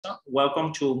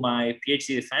Welcome to my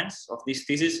PhD defense of this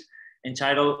thesis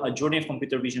entitled A Journey of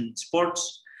Computer Vision in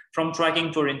Sports, from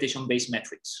Tracking to Orientation-Based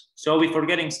Metrics. So before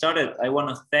getting started, I want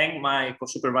to thank my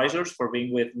co-supervisors for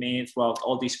being with me throughout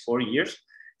all these 4 years. It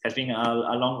has been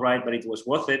a long ride, but it was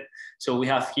worth it. So we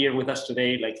have here with us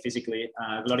today, like physically,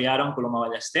 Gloria, Haro, Coloma,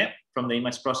 Ballester from the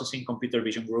Image Processing Computer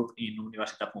Vision Group in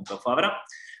Universitat Pompeu Fabra.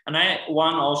 And I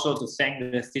want also to thank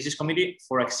the thesis committee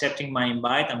for accepting my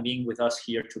invite and being with us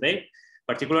here today.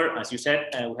 In particular, as you said,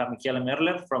 we have Michele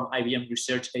Merler from IBM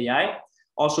Research AI,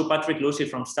 also Patrick Lucy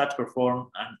from Stats Perform,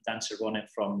 and Dan Cervone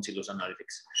from Zillus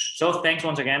Analytics. So thanks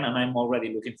once again, and I'm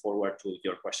already looking forward to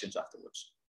your questions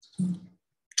afterwards.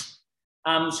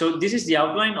 So this is the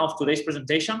outline of today's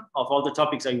presentation of all the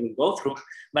topics I will go through,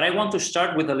 but I want to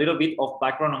start with a little bit of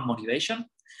background on motivation,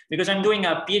 because I'm doing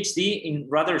a PhD in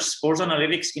rather sports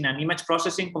analytics in an image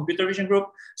processing computer vision group.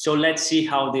 So let's see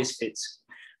how this fits.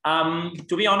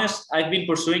 To be honest, I've been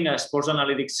pursuing a sports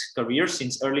analytics career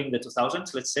since early in the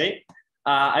 2000s, let's say.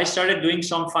 I started doing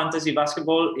some fantasy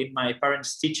basketball in my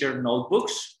parents' teacher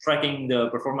notebooks, tracking the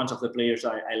performance of the players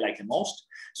I like the most.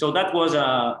 So that was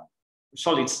a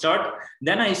solid start.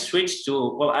 Then I switched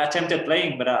to, well, I attempted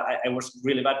playing, but I was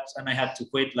really bad and I had to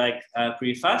quit like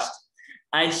pretty fast.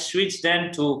 I switched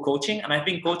then to coaching, and I've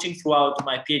been coaching throughout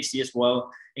my PhD as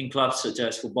well in clubs such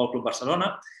as Football Club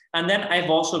Barcelona. And then I've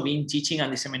also been teaching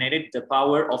and disseminated the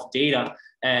power of data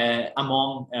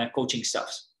among coaching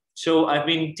staffs. So I've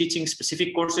been teaching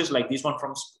specific courses like this one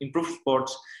from Improve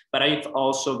Sports, but I've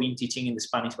also been teaching in the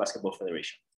Spanish Basketball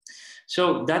Federation.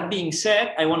 So that being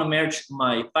said, I want to merge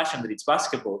my passion, that it's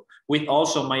basketball, with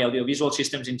also my audiovisual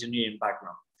systems engineering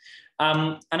background.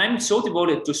 And I'm so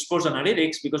devoted to sports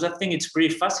analytics because I think it's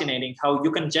pretty fascinating how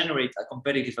you can generate a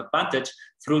competitive advantage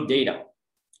through data.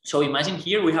 So imagine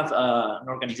here we have an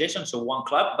organization, so one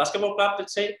club, basketball club,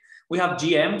 let's say. We have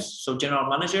GMs, so general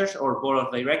managers or board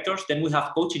of directors. Then we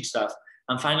have coaching staff.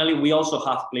 And finally, we also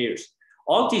have players.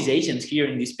 All these agents here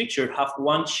in this picture have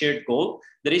one shared goal,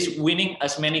 that is winning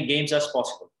as many games as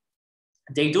possible.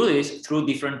 They do this through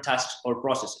different tasks or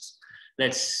processes.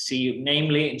 Let's see,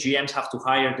 namely, GMs have to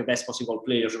hire the best possible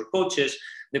players or coaches.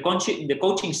 The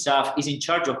coaching staff is in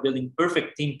charge of building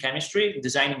perfect team chemistry,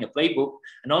 designing a playbook,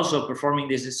 and also performing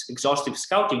this exhaustive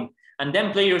scouting. And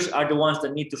then players are the ones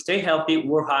that need to stay healthy,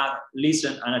 work hard,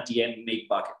 listen, and at the end, make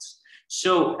buckets.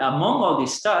 So among all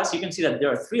these tasks, you can see that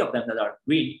there are 3 of them that are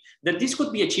green, that this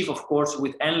could be achieved, of course,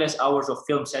 with endless hours of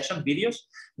film session videos,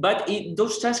 but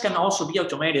those tasks can also be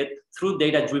automated through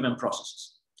data-driven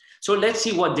processes. So let's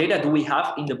see what data do we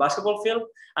have in the basketball field.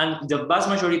 And the vast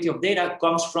majority of data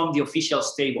comes from the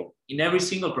officials table. In every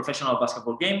single professional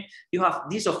basketball game, you have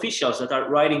these officials that are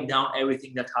writing down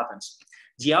everything that happens.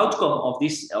 The outcome of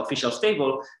this officials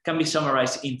table can be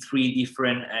summarized in 3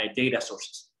 different data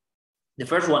sources. The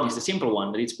first one is the simple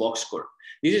one, that is box score.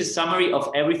 This is a summary of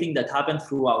everything that happened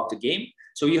throughout the game.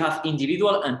 So you have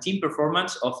individual and team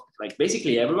performance of like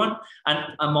basically everyone and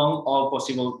among all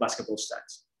possible basketball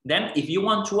stats. Then if you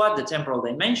want to add the temporal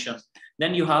dimension,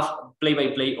 then you have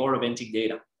play-by-play or eventing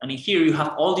data. And in here you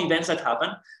have all the events that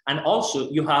happen, and also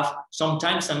you have some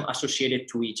timestamp associated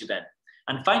to each event.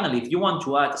 And finally, if you want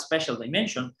to add a special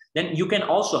dimension, then you can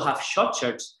also have shot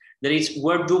charts. That is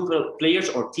where do players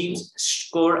or teams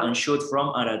score and shoot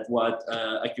from and at what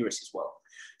accuracy as well.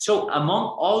 So among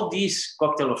all these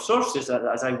cocktail of sources,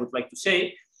 as I would like to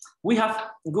say, we have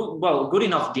good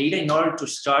enough data in order to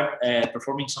start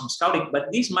performing some scouting,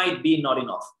 but this might be not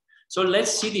enough. So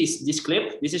let's see this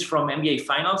clip. This is from NBA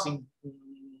Finals in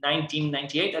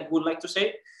 1998, I would like to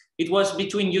say. It was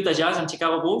between Utah Jazz and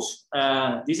Chicago Bulls.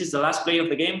 This is the last play of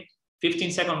the game, 15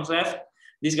 seconds left.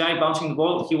 This guy bouncing the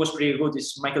ball, he was pretty good,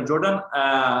 is Michael Jordan.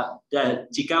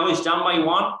 Chicago is down by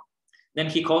 1.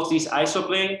 Then he calls this ISO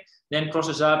play, then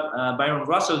crosses up Byron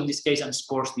Russell in this case and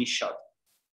scores this shot.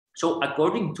 So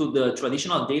according to the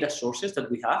traditional data sources that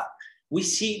we have, we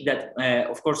see that,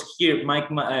 of course, here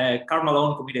Karl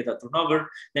Malone committed a turnover,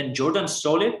 then Jordan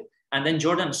stole it, and then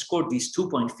Jordan scored this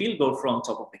 2-point field goal from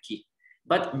top of the key.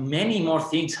 But many more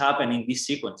things happen in this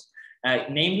sequence.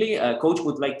 Namely, a coach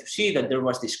would like to see that there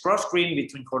was this cross screen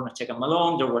between Hornacek and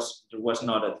Malone. There was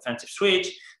not a defensive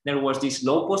switch. There was this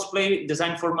low post play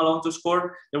designed for Malone to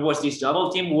score. There was this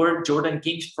double team where Jordan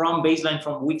came from baseline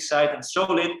from weak side and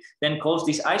stole it, then calls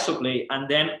this ISO play. And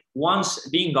then once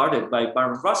being guarded by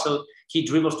Byron Russell, he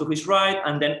dribbles to his right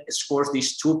and then scores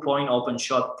this 2-point open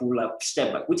shot pull up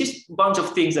step back, which is a bunch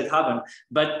of things that happen,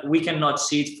 but we cannot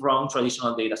see it from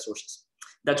traditional data sources.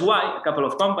 That's why a couple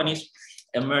of companies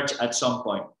emerge at some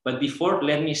point. But before,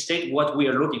 let me state what we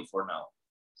are looking for now.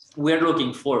 We're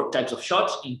looking for types of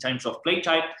shots in terms of play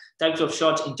type, types of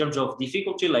shots in terms of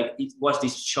difficulty, like was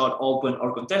this shot open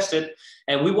or contested.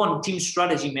 And we want team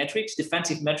strategy metrics,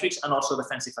 defensive metrics, and also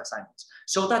defensive assignments.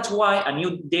 So that's why a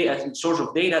new data source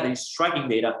of data, that is tracking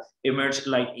data, emerged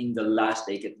like in the last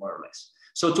decade, more or less.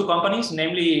 So two companies,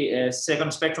 namely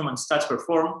Second Spectrum and Stats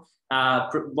Perform,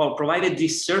 provided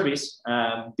this service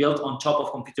built on top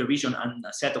of computer vision and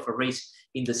a set of arrays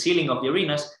in the ceiling of the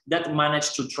arenas that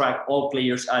managed to track all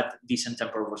players at decent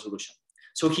temporal resolution.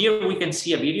 So here we can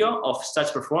see a video of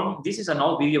Stats Perform. This is an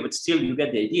old video, but still you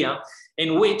get the idea,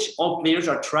 in which all players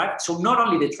are tracked. So not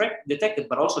only detected,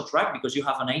 but also tracked, because you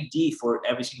have an ID for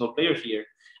every single player here.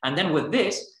 And then with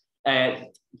this,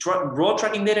 raw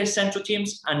tracking data is sent to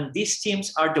teams, and these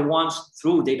teams are the ones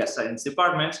through data science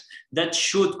departments that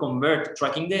should convert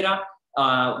tracking data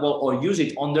or use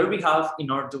it on their behalf in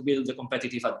order to build the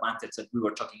competitive advantage that we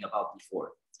were talking about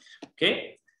before.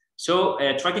 Okay, so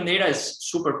tracking data is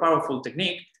super powerful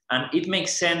technique, and it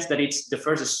makes sense that it's the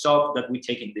first stop that we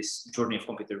take in this journey of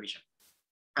computer vision.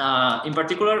 In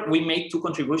particular, we made two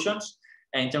contributions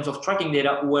in terms of tracking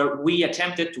data, where we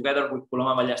attempted, together with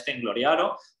Coloma, Ballester, and Gloria,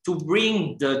 Haro, to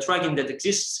bring the tracking that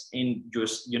exists in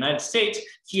United States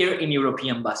here in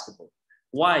European basketball.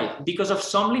 Why? Because of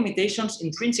some limitations,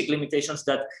 intrinsic limitations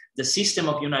that the system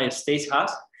of United States has.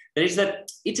 There is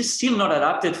that it is still not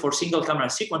adapted for single camera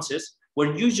sequences,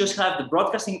 where you just have the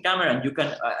broadcasting camera and you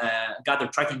can gather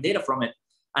tracking data from it.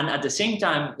 And at the same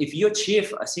time, if you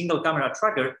achieve a single camera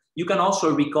tracker, you can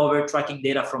also recover tracking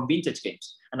data from vintage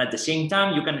games. And at the same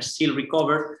time, you can still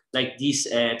recover like this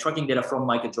tracking data from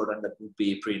Michael Jordan. That would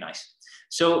be pretty nice.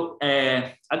 So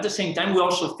at the same time, we're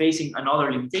also facing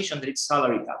another limitation, that it's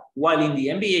salary cap. While in the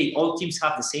NBA, all teams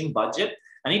have the same budget,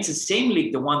 and it's the same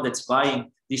league, the one that's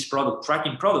buying this product,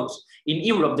 tracking products. In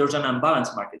Europe, there's an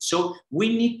unbalanced market. So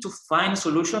we need to find a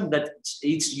solution that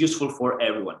it's useful for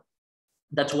everyone.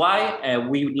 That's why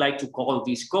we would like to call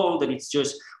this goal that it's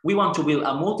just, we want to build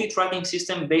a multi-tracking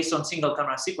system based on single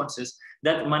camera sequences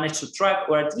that manage to track,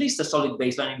 or at least a solid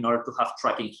baseline in order to have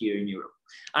tracking here in Europe.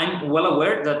 I'm well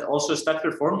aware that also Stats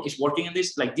Perform is working on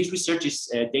this. Like this research is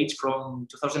dates from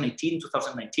 2018,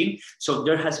 2019. So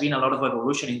there has been a lot of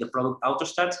evolution in the product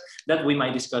AutoStats that we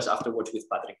might discuss afterwards with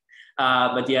Patrick.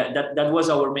 But yeah, that was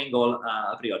our main goal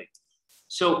a priori.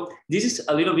 So this is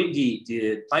a little bit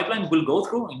the pipeline we'll go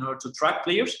through in order to track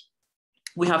players.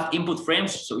 We have input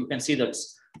frames. So you can see that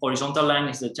horizontal line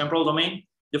is the temporal domain.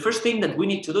 The first thing that we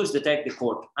need to do is detect the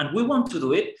court. And we want to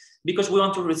do it because we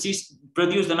want to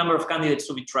produce the number of candidates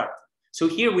to be tracked. So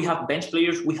here we have bench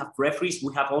players, we have referees,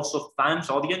 we have also fans,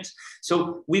 audience.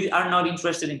 So we are not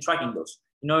interested in tracking those.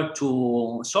 In order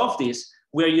to solve this,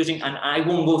 we're using, and I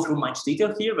won't go through much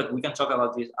detail here, but we can talk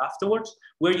about this afterwards.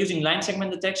 We're using line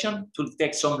segment detection to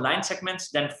detect some line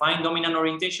segments, then find dominant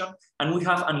orientation. And we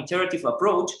have an iterative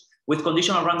approach with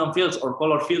conditional random fields or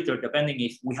color filter, depending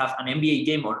if we have an NBA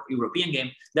game or European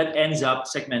game, that ends up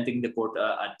segmenting the court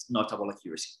at notable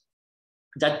accuracy.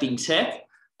 That being said,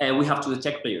 we have to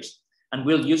detect players. And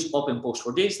we'll use Open Pose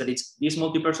for this, that it's this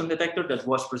multi-person detector that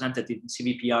was presented in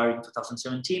CVPR in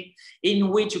 2017, in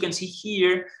which you can see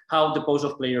here how the pose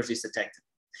of players is detected.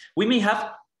 We may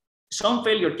have some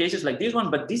failure cases like this one,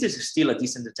 but this is still a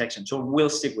decent detection. So we'll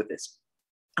stick with this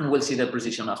and we'll see the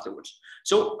precision afterwards.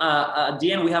 So at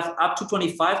the end, we have up to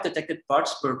 25 detected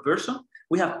parts per person.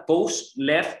 We have pose,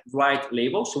 left, right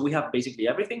labels. So we have basically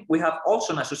everything. We have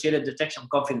also an associated detection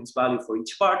confidence value for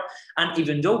each part. And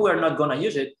even though we're not gonna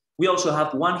use it, we also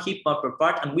have one heat map per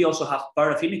part, and we also have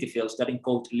part affinity fields that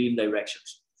encode limb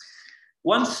directions.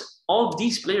 Once all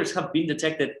these players have been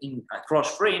detected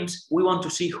across frames, we want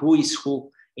to see who is who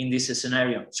in this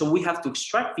scenario. So we have to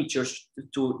extract features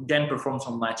to then perform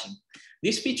some matching.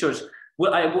 These features,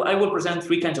 well, I will present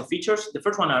three kinds of features. The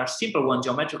first one are simple ones,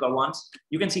 geometrical ones.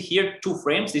 You can see here 2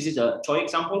 frames. This is a toy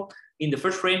example. In the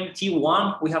first frame,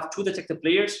 T1, we have 2 detected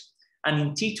players. And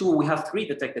in T2, we have 3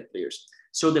 detected players.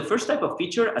 So the first type of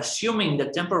feature, assuming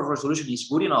that temporal resolution is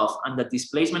good enough and that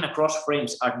displacement across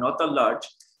frames are not that large,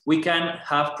 we can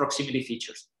have proximity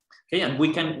features. Okay, and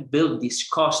we can build this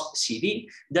cost CD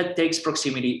that takes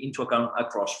proximity into account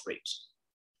across frames.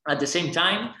 At the same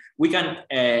time, we can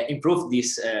improve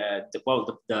this,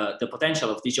 the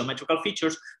potential of these geometrical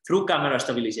features through camera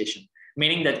stabilization,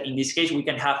 meaning that in this case, we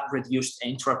can have reduced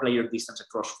intra-player distance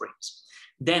across frames.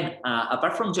 Then,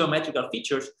 apart from geometrical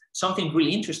features, something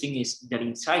really interesting is that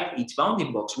inside each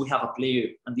bounding box, we have a player,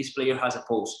 and this player has a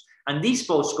pose. And this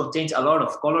pose contains a lot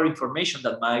of color information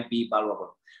that might be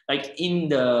valuable. Like in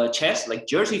the chest, like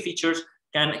jersey features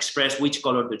can express which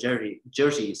color the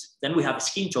jersey is. Then we have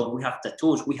skin tone, we have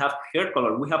tattoos, we have hair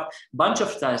color, we have a bunch of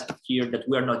stuff here that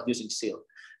we are not using still.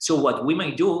 So what we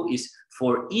might do is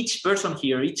for each person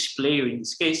here, each player in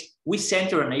this case, we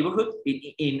center a neighborhood.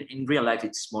 In real life,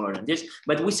 it's smaller than this,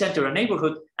 but we center a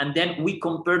neighborhood and then we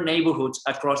compare neighborhoods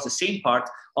across the same part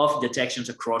of detections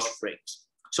across frames.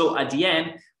 So at the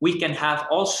end, we can have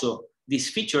also these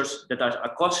features that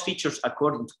are cost features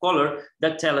according to color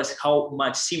that tell us how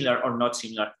much similar or not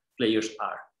similar players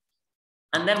are.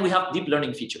 And then we have deep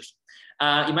learning features.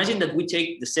 Imagine that we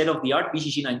take the state-of-the-art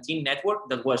BGG19 network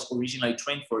that was originally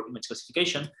trained for image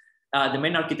classification. The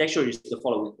main architecture is the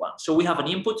following one. So we have an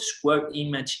input, square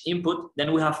image input,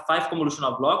 then we have 5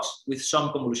 convolutional blocks with some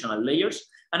convolutional layers.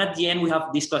 And at the end, we have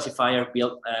this classifier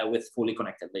built with fully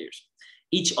connected layers.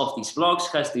 Each of these blocks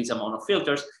has this amount of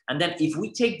filters. And then if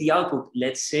we take the output,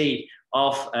 let's say,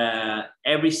 of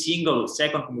every single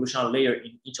second convolutional layer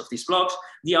in each of these blocks,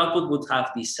 the output would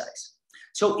have this size.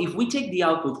 So if we take the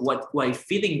output while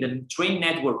feeding the trained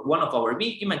network one of our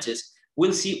images,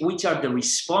 we'll see which are the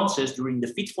responses during the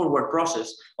feed-forward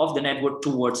process of the network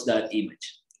towards that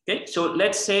image. Okay, so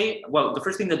let's say, well, the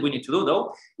first thing that we need to do,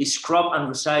 though, is crop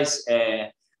and resize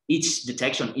each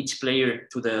detection, each player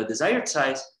to the desired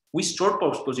size. We store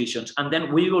pose positions, and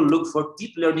then we will look for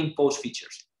deep learning pose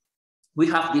features. We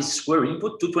have this square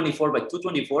input, 224 by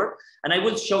 224, and I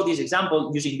will show this example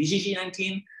using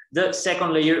BGG19, the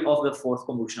second layer of the 4th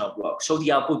convolutional block. So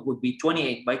the output would be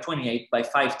 28 by 28 by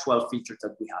 512 filters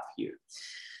that we have here.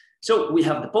 So we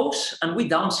have the pose, and we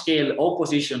downscale all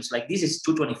positions. Like this is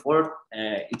 224.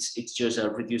 It's just a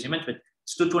reduced image, but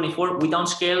it's 224. We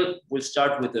downscale. We'll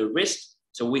start with the wrist.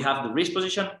 So we have the wrist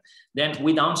position. Then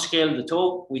we downscale the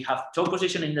toe. We have toe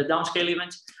position in the downscale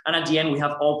image, and at the end we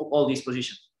have all these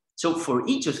positions. So for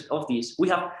each of these, we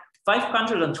have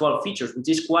 512 features, which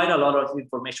is quite a lot of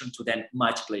information to then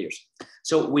match players.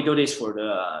 So we do this for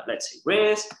the, let's say,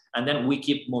 wrist, and then we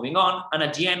keep moving on. And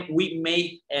at the end, we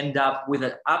may end up with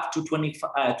an up to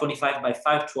 25 by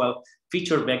 512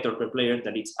 feature vector per player.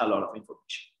 That is a lot of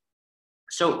information.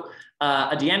 So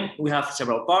at the end, we have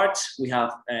several parts. We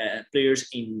have players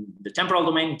in the temporal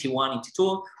domain, T1 and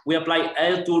T2. We apply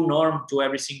L2 norm to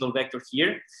every single vector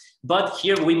here. But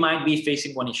here we might be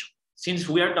facing one issue. Since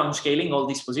we are downscaling all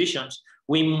these positions,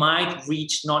 we might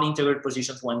reach non-integer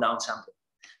positions when downsampling.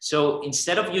 So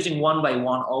instead of using 1 by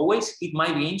 1 always, it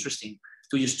might be interesting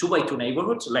to use 2 by 2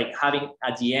 neighborhoods, like having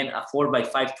at the end a 4 by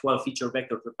 512 feature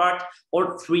vector per part,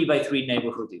 or 3 by 3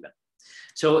 neighborhood even.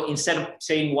 So instead of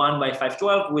saying 1 by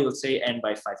 512, we'll say n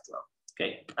by 512.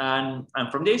 Okay,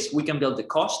 and from this we can build the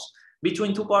cost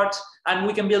between 2 parts, and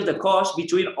we can build the cost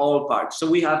between all parts. So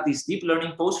we have these deep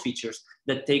learning pose features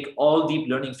that take all deep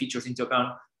learning features into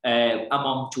account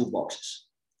among 2 boxes.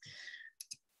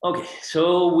 Okay,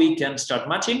 so we can start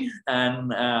matching,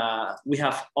 and we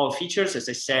have all features, as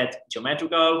I said,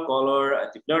 geometrical, color,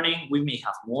 deep learning. We may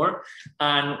have more,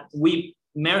 and we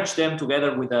merge them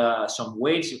together with some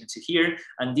weights you can see here,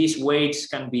 and these weights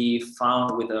can be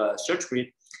found with a search grid.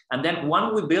 And then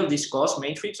when we build this cost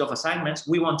matrix of assignments,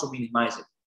 we want to minimize it.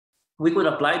 We could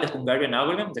apply the Hungarian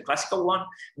algorithm, the classical one,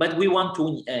 but we want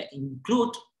to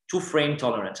include 2 frame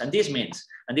tolerance. And this means,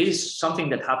 and this is something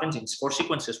that happens in 4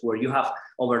 sequences where you have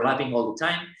overlapping all the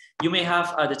time. You may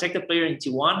have a detected player in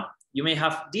T1. You may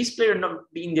have this player not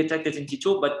being detected in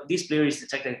T2, but this player is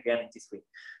detected again in T3.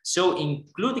 So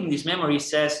including this memory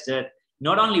says that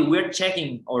not only we're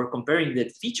checking or comparing the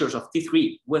features of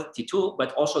T3 with T2,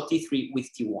 but also T3 with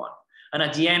T1. And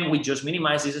at the end, we just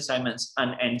minimize these assignments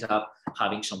and end up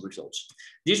having some results.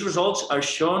 These results are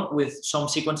shown with some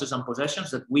sequences and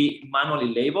possessions that we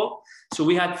manually label. So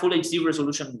we had full HD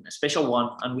resolution, a special one,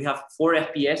 and we have 4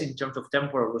 FPS in terms of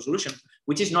temporal resolution,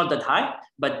 which is not that high,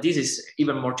 but this is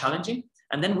even more challenging.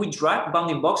 And then we drag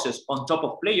bounding boxes on top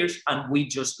of players and we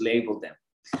just label them.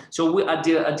 So at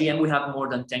the end, we have more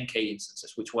than 10K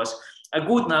instances, which was a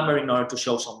good number in order to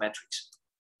show some metrics.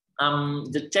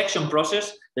 Detection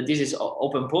process, that this is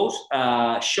open pose,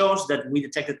 shows that we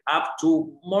detected up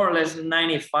to more or less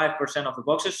 95% of the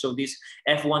boxes. So this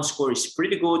F1 score is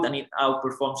pretty good, and it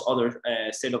outperforms other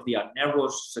state-of-the-art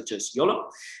nervos such as YOLO.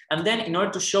 And then in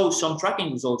order to show some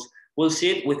tracking results, we'll see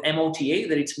it with MOTA,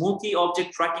 that it's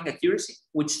multi-object tracking accuracy,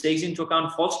 which takes into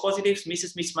account false positives,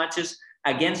 misses, mismatches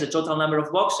against the total number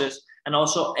of boxes, and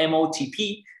also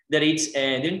MOTP, that it's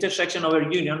the intersection over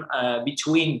union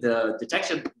between the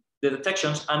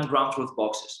detections and ground truth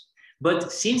boxes.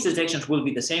 But since detections will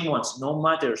be the same ones, no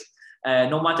matter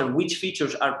which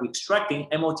features are we extracting,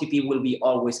 MOTP will be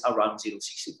always around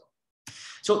 0.60.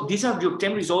 So these are the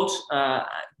obtained results.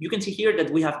 You can see here that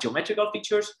we have geometrical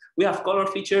features, we have color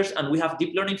features, and we have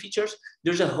deep learning features.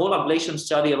 There's a whole ablation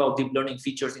study about deep learning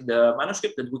features in the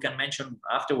manuscript that we can mention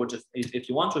afterwards if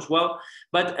you want to as well.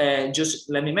 But just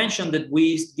let me mention that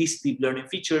these deep learning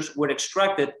features were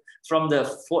extracted from the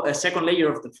second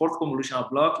layer of the fourth convolutional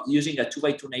block using a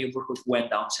 2x2 neighborhood went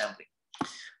down sampling.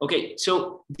 Okay,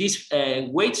 so these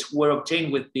weights were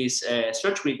obtained with this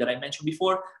search grid that I mentioned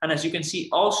before. And as you can see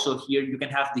also here, you can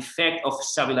have the effect of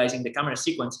stabilizing the camera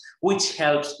sequence, which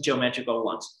helps geometrical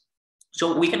ones.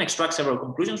 So we can extract several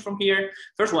conclusions from here.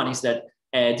 First one is that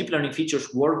deep learning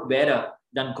features work better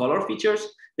than color features,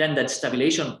 then that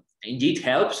stabilization indeed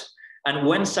helps. And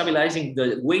when stabilizing,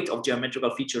 the weight of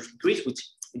geometrical features increase, which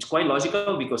is quite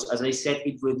logical because, as I said,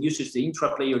 it reduces the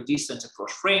intra-player distance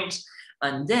across frames.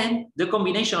 And then the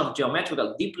combination of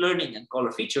geometrical, deep learning, and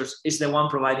color features is the one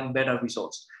providing better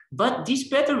results. But this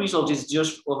better result is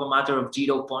just of a matter of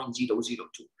 0.002.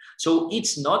 So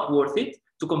it's not worth it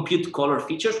to compute color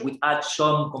features. We add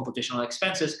some computational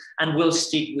expenses and we'll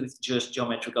stick with just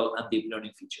geometrical and deep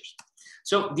learning features.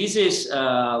 So this is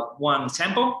one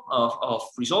sample of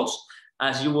results.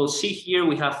 As you will see here,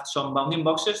 we have some bounding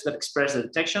boxes that express the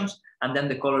detections, and then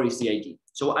the color is the ID.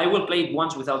 So I will play it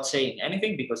once without saying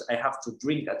anything because I have to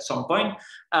drink at some point.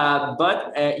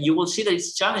 But you will see that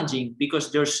it's challenging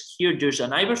because there's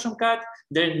an Iverson cut.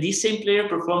 Then this same player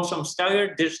performs some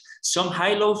stagger. There's some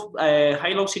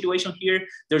high-low situation here.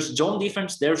 There's zone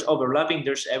difference. There's overlapping.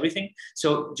 There's everything.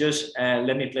 So just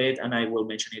let me play it, and I will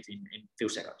mention it in a few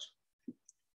seconds.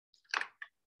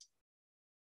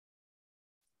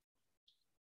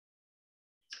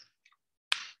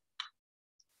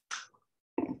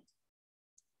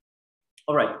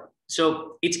 All right,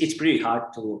 so it's pretty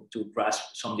hard to grasp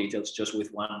some details just with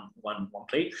one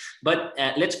play. But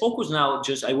let's focus now.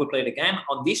 I will play it again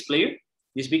on this player,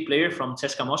 this big player from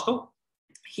CSKA Moscow.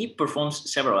 He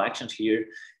performs several actions here.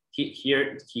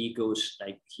 He goes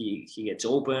like he gets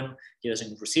open. He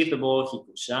doesn't receive the ball. He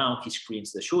goes down. He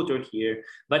screens the shooter here.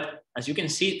 But as you can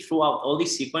see throughout all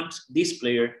this sequence, this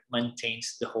player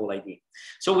maintains the whole idea.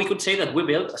 So we could say that we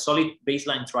built a solid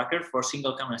baseline tracker for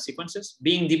single camera sequences,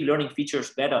 being deep learning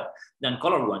features better than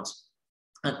color ones.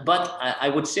 But I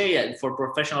would say for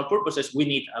professional purposes, we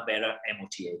need a better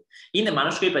MOTA. In the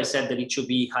manuscript, I said that it should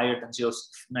be higher than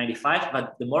 0.95,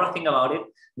 but the more I think about it,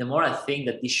 the more I think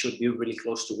that this should be really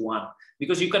close to 1,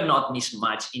 because you cannot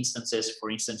mismatch instances,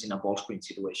 for instance, in a ball screen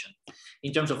situation.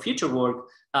 In terms of future work,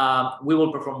 we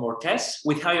will perform more tests.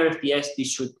 With higher FPS,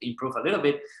 this should improve a little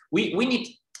bit. We need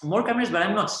more cameras, but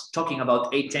I'm not talking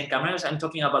about 8, 10 cameras. I'm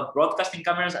talking about broadcasting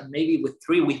cameras, and maybe with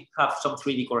 3, we have some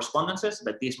 3D correspondences,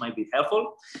 but this might be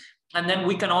helpful. And then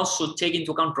we can also take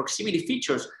into account proximity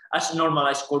features as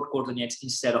normalized chord coordinates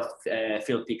instead of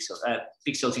field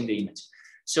pixels in the image.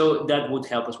 So that would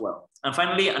help as well. And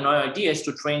finally, another idea is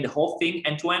to train the whole thing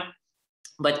end to end.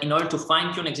 But in order to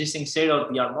fine-tune existing serial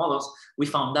VR models, we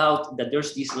found out that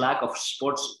there's this lack of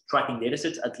sports tracking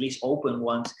datasets, at least open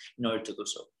ones, in order to do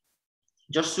so.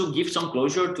 Just to give some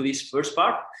closure to this first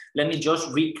part, let me just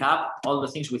recap all the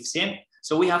things we've seen.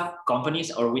 So we have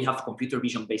companies, or we have computer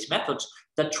vision-based methods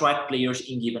that track players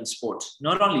in given sports,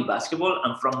 not only basketball.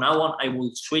 And from now on, I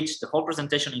will switch the whole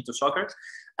presentation into soccer.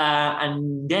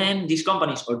 And then these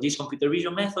companies or these computer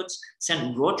vision methods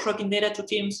send raw tracking data to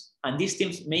teams. And these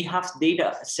teams may have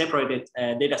separated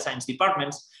data science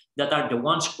departments that are the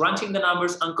ones crunching the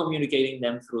numbers and communicating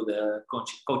them through the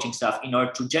coaching staff in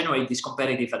order to generate this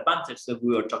competitive advantage that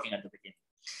we were talking at the beginning.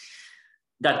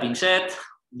 That being said,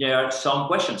 there are some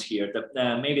questions here.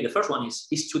 Maybe the first one is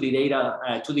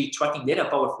 2D tracking data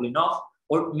powerful enough?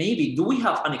 Or maybe do we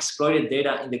have unexploited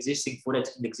data in the existing footage,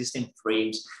 in the existing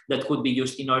frames that could be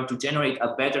used in order to generate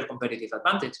a better competitive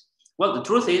advantage? Well, the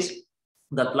truth is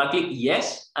that luckily,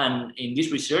 yes. And in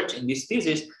this research, in this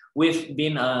thesis, we've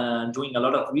been doing a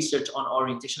lot of research on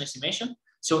orientation estimation.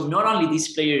 So not only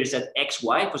this player is at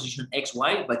XY, position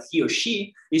XY, but he or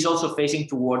she is also facing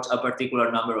towards a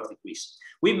particular number of degrees.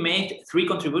 We've made 3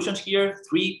 contributions here,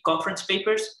 3 conference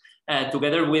papers,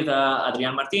 together with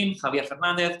Adrián Martín, Javier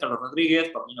Fernández, Carlos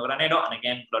Rodríguez, Paulino Granero, and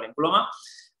again, Gloria Coloma.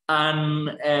 And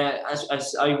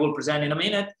as I will present in a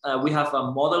minute, we have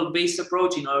a model-based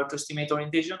approach in order to estimate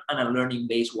orientation and a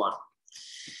learning-based one.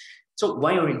 So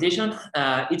why orientation?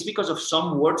 It's because of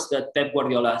some words that Pep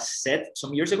Guardiola said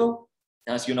some years ago.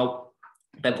 As you know,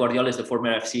 Pep Guardiola is the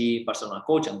former FC Barcelona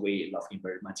coach, and we love him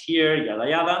very much here, yada,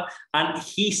 yada. And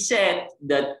he said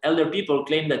that elder people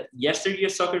claim that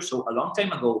yesterday's soccer, so a long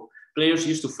time ago, players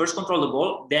used to first control the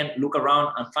ball, then look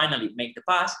around and finally make the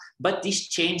pass. But this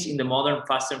changed in the modern,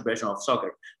 faster version of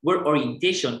soccer, where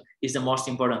orientation is the most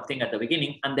important thing at the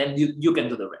beginning, and then you can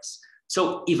do the rest.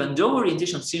 So even though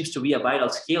orientation seems to be a vital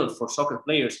skill for soccer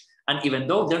players, and even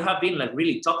though there have been like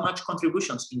really top-notch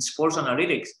contributions in sports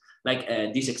analytics, like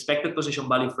this expected position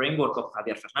value framework of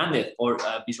Javier Fernandez or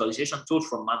visualization tools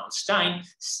from Manuel Stein,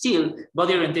 still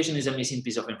body orientation is a missing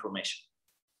piece of information.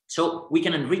 So we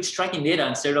can enrich tracking data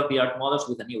and state-of-the-art models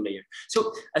with a new layer.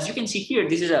 So as you can see here,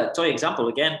 this is a toy example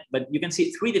again, but you can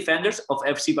see 3 defenders of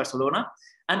FC Barcelona.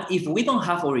 And if we don't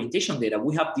have orientation data,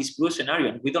 we have this blue scenario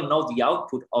and we don't know the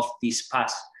output of this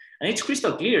pass. And it's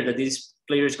crystal clear that this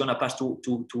player is gonna pass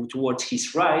towards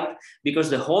his right because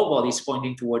the whole body is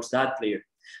pointing towards that player.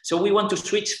 So we want to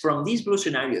switch from this blue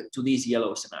scenario to this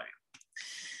yellow scenario.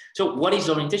 So what is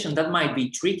orientation? That might be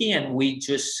tricky, and we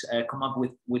just come up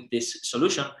with this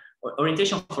solution.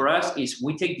 Orientation for us is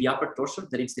we take the upper torso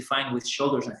that is defined with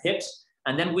shoulders and hips,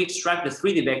 and then we extract the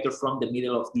 3D vector from the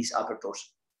middle of this upper torso.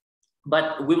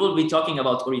 But we will be talking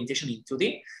about orientation in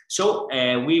 2D. So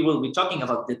we will be talking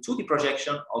about the 2D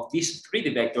projection of this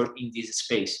 3D vector in this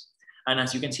space. And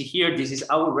as you can see here, this is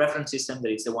our reference system.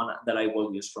 That is the one that I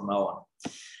will use from now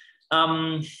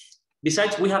on.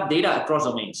 Besides, we have data across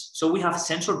domains. So we have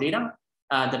sensor data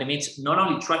that means not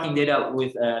only tracking data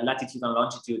with latitude and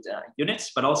longitude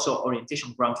units, but also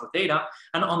orientation ground truth data.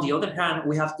 And on the other hand,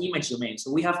 we have image domains.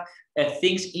 So we have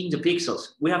things in the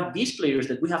pixels. We have these players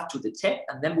that we have to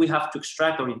detect, and then we have to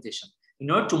extract orientation. In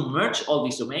order to merge all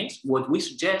these domains, what we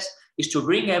suggest is to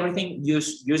bring everything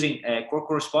using core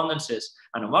correspondences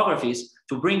and homographies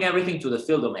to bring everything to the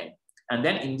field domain. And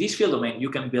then in this field domain, you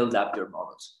can build up your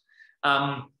models.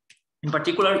 In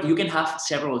particular, you can have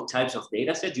several types of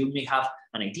data sets. You may have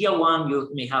an ideal one,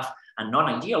 you may have a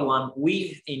non-ideal one.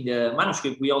 We, in the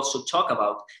manuscript, we also talk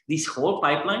about this whole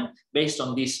pipeline based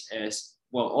on this,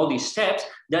 all these steps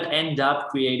that end up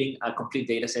creating a complete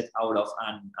data set out of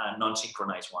a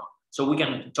non-synchronized one. So we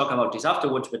can talk about this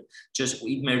afterwards, but just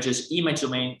it merges image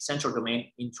domain, sensor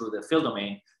domain into the field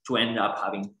domain to end up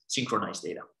having synchronized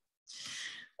data.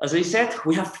 As I said,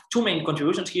 we have 2 main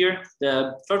contributions here.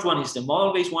 The first one is the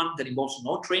model-based one that involves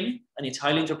no training, and it's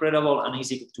highly interpretable and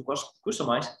easy to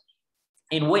customize,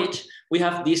 in which we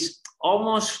have this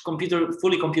almost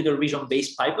fully computer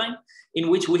vision-based pipeline in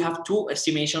which we have 2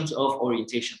 estimations of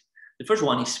orientation. The first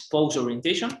one is pose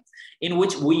orientation, in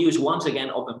which we use once again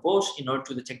open pose in order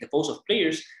to detect the pose of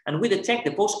players, and we detect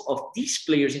the pose of these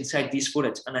players inside this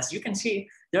footage. And as you can see,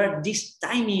 there are these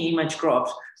tiny image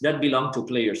crops that belong to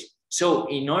players. So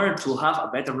in order to have a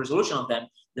better resolution of them,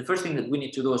 the first thing that we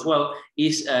need to do as well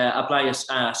is apply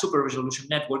a super resolution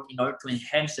network in order to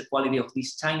enhance the quality of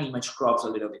these tiny image crops a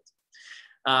little bit.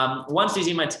 Once this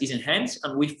image is enhanced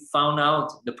and we found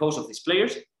out the pose of these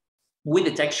players, we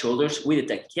detect shoulders, we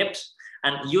detect hips,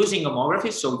 and using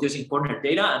homography, so using corner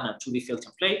data and a 2D field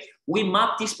template, we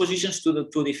map these positions to the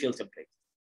 2D field template.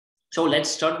 So let's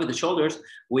start with the shoulders.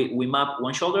 We map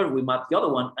one shoulder, we map the other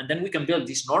one, and then we can build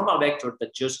this normal vector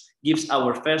that just gives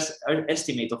our first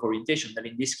estimate of orientation, that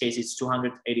in this case it's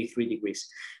 283 degrees.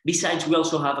 Besides, we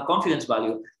also have a confidence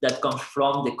value that comes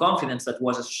from the confidence that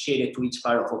was associated to each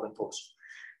pair of open pose.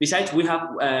 Besides, we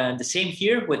have the same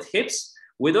here with hips.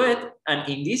 We do it, and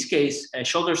in this case,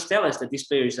 shoulders tell us that this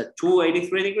player is at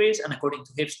 283 degrees, and according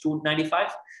to hips,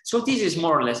 295. So this is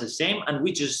more or less the same, and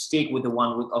we just stick with the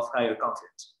one of higher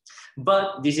confidence.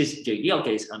 But this is the ideal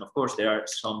case, and of course, there are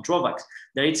some drawbacks.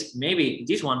 There is maybe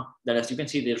this one, that as you can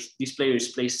see, this player is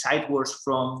placed sideways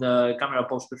from the camera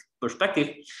pose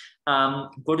perspective.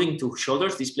 According to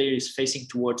shoulders, this player is facing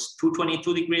towards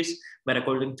 222 degrees, but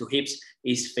according to hips,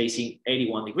 is facing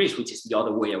 81 degrees, which is the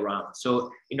other way around.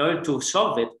 So in order to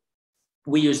solve it,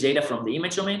 we use data from the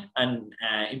image domain, and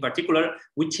in particular,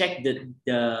 we check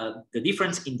the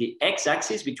difference in the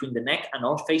x-axis between the neck and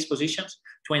all face positions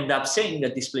to end up saying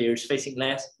that this player is facing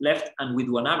left, and we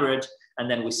do an average, and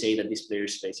then we say that this player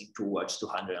is facing towards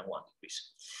 201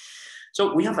 degrees.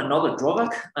 So we have another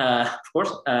drawback, of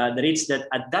course, that is that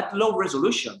at that low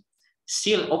resolution,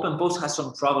 still open pose has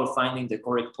some trouble finding the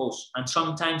correct pose, and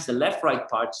sometimes the left-right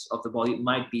parts of the body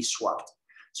might be swapped.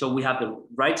 So we have the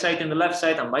right side and the left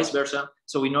side and vice versa.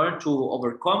 So in order to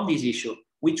overcome this issue,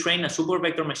 we train a super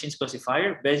vector machines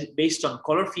classifier based on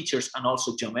color features and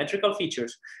also geometrical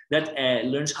features that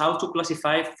learns how to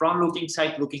classify front-looking,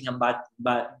 side-looking, and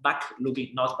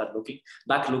back-looking, not bad-looking,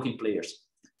 back-looking players.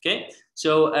 Okay,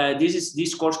 so this is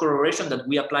this coarse correlation that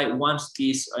we apply once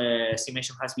this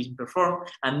estimation has been performed,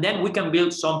 and then we can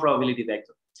build some probability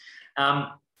vector.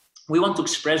 we want to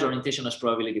express orientation as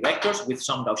probability vectors with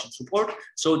some Gaussian support.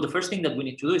 So the first thing that we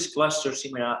need to do is cluster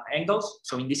similar angles.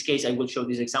 So in this case, I will show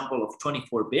this example of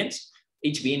 24 bins,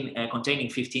 each bin containing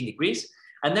 15 degrees.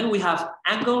 And then we have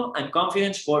angle and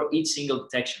confidence for each single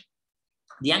detection.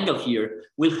 The angle here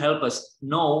will help us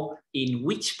know in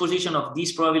which position of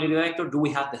this probability vector do we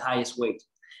have the highest weight.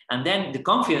 And then the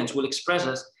confidence will express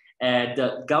us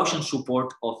the Gaussian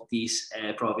support of this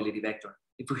probability vector.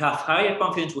 If we have higher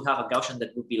confidence, we have a Gaussian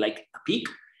that would be like a peak.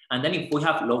 And then if we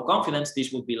have low confidence,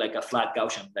 this would be like a flat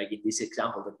Gaussian, like in this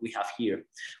example that we have here.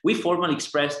 We formally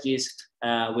express this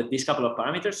with these couple of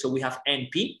parameters. So we have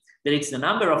NP, that it's the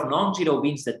number of non-zero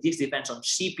bins that this depends on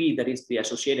CP, that is the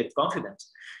associated confidence.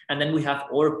 And then we have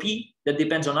ORP that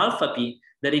depends on alpha P,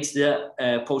 that it's the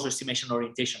pose estimation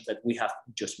orientation that we have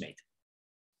just made.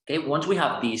 Okay, once we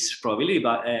have this probability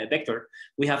vector,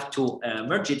 we have to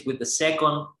merge it with the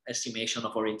second estimation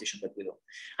of orientation that we do.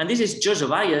 And this is just a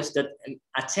bias that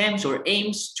attempts or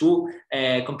aims to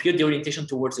compute the orientation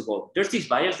towards the ball. There's this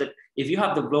bias that if you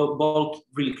have the ball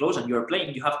really close and you're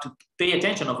playing, you have to pay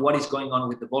attention of what is going on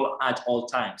with the ball at all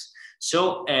times.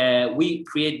 So we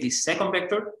create this second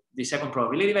vector, the second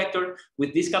probability vector,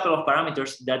 with these couple of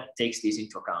parameters that takes this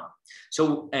into account.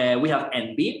 So we have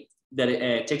NB,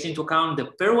 that takes into account the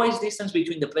pairwise distance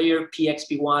between the player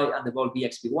PXPY and the ball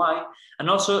BXPY, and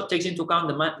also takes into account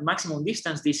the maximum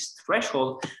distance, this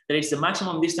threshold, that is the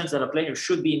maximum distance that a player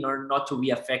should be in order not to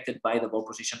be affected by the ball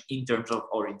position in terms of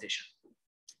orientation.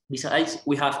 Besides,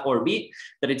 we have ORB,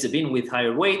 that it's a bin with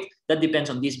higher weight, that depends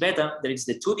on this beta, that it's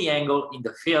the 2D angle in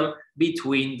the field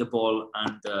between the ball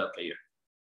and the player.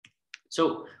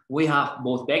 So we have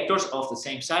both vectors of the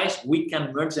same size. We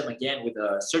can merge them again with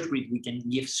a search grid. We can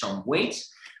give some weights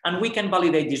and we can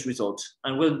validate these results.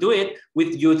 And we'll do it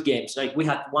with youth games. Like we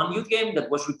had one youth game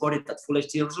that was recorded at full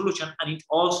HD resolution, and it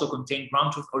also contained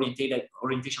ground truth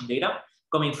orientation data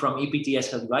coming from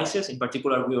EPTS devices. In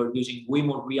particular, we were using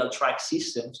Wimo real track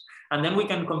systems. And then we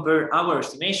can compare our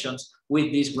estimations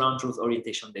with this ground truth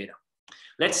orientation data.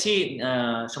 Let's see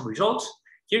some results.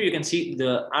 Here you can see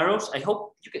the arrows. I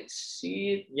hope you can see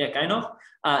it. Yeah, kind of.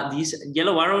 These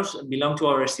yellow arrows belong to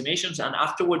our estimations, and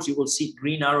afterwards you will see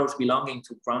green arrows belonging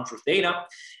to ground truth data.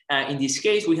 In this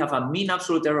case, we have a mean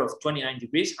absolute error of 29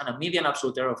 degrees and a median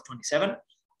absolute error of 27,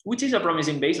 which is a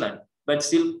promising baseline, but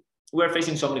still we're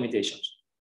facing some limitations.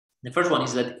 The first one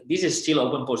is that this is still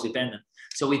open pose dependent.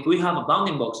 So if we have a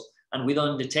bounding box and we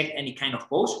don't detect any kind of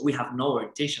pose, we have no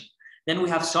orientation. Then we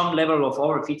have some level of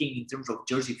overfitting in terms of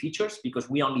jersey features because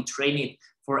we only train it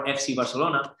for FC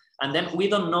Barcelona. And then we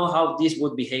don't know how this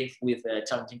would behave with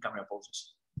challenging camera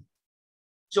poses.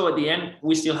 So at the end,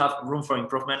 we still have room for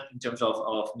improvement in terms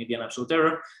of median absolute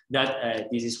error. That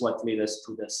this is what led us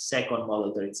to the second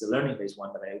model, that it's the learning-based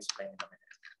one that I explained in a minute.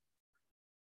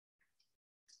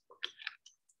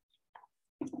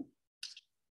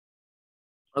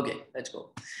 Okay, let's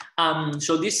go.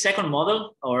 So this second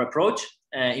model or approach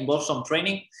involves some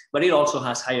training, but it also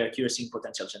has higher accuracy and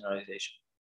potential generalization.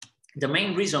 The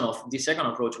main reason of this second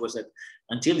approach was that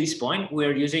until this point, we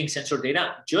were using sensor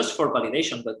data just for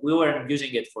validation, but we weren't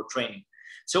using it for training.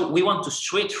 So we want to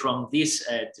switch from this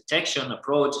detection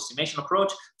approach, estimation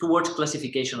approach, towards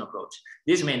classification approach.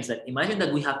 This means that imagine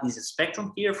that we have this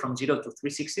spectrum here from 0 to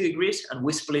 360 degrees, and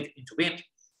we split into bins.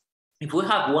 If we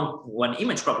have one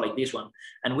image crop like this one,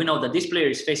 and we know that this player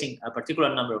is facing a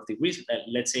particular number of degrees,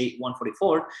 let's say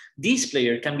 144, this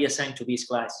player can be assigned to this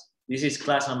class. This is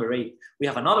class number 8. We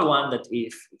have another one that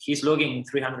if he's looking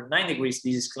 309 degrees,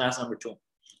 this is class number 2.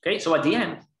 Okay, so at the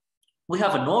end, we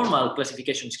have a normal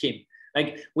classification scheme.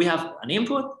 Like we have an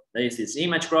input, that is this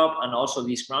image crop, and also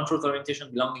this ground truth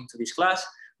orientation belonging to this class.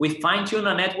 We fine tune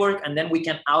a network, and then we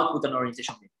can output an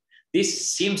orientation bin.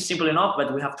 This seems simple enough,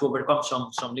 but we have to overcome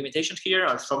some limitations here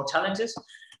or some challenges.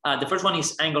 The first one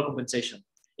is angle compensation.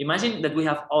 Imagine that we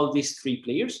have all these 3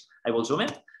 players. I will zoom in.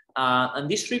 And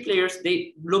these 3 players,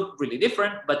 they look really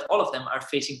different, but all of them are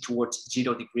facing towards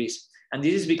 0 degrees. And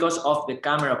this is because of the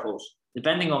camera pose.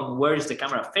 Depending on where is the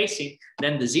camera facing,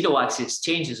 then the 0 axis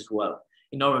changes as well.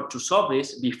 In order to solve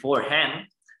this beforehand,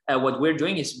 what we're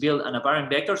doing is build an apparent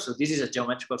vector. So this is a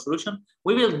geometrical solution.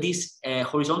 We build this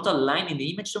horizontal line in the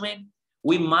image domain.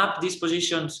 We map these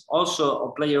positions also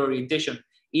of player orientation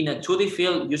in a 2D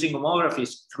field using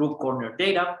homographies through corner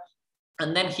data.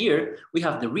 And then here we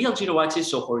have the real 0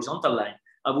 axis, so horizontal line.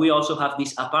 We also have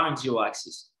this apparent 0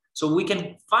 axis. So we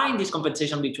can find this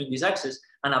compensation between these axes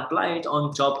and apply it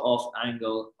on top of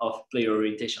angle of player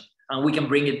orientation. And we can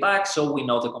bring it back so we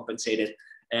know the compensated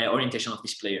orientation of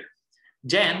this player.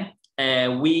 Then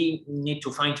we need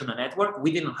to fine tune a network.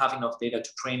 We didn't have enough data to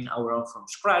train our own from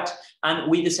scratch. And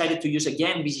we decided to use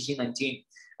again BCG19.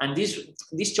 And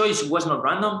this choice was not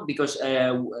random because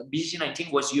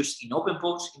BCG19 was used in open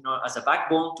pose as a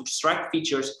backbone to extract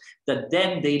features that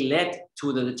then they led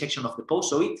to the detection of the pose.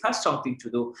 So it has something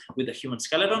to do with the human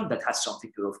skeleton that has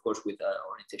something to do, of course, with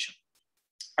orientation.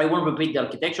 I won't repeat the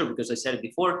architecture because I said it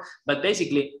before, but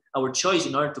basically our choice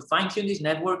in order to fine-tune this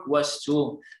network was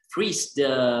to freeze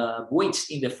the weights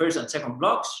in the first and second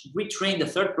blocks, retrain the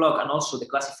third block and also the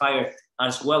classifier,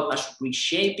 as well as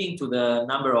reshaping to the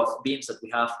number of beams that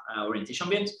we have, orientation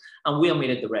beams, and we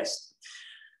omitted the rest.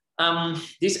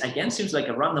 This again seems like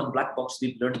a random black box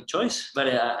deep learning choice, but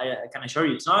I can assure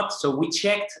you it's not. So we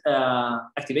checked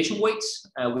activation weights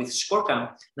with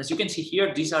ScoreCam. As you can see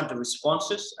here, these are the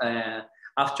responses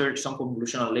after some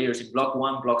convolutional layers in block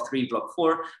 1, block 3, block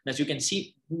 4. And as you can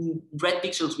see, red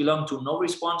pixels belong to no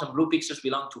response and blue pixels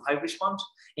belong to high response.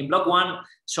 In block 1,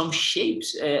 some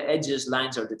shapes, edges,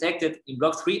 lines are detected. In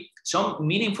block 3, some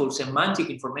meaningful semantic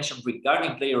information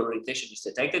regarding player orientation is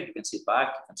detected. You can see back,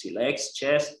 you can see legs,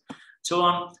 chest, so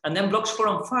on. And then blocks 4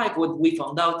 and 5, what we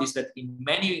found out is that in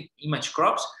many image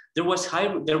crops, there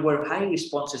were high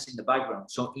responses in the background,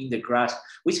 so in the grass,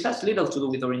 which has little to do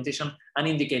with orientation and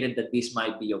indicated that this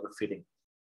might be overfitting.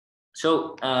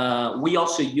 So we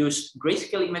also used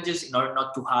grayscale images in order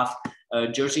not to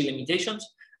have jersey limitations,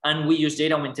 and we use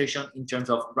data augmentation in terms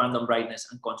of random brightness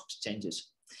and contrast changes.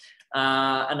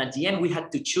 And at the end, we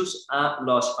had to choose a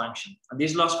loss function. And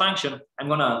this loss function, I'm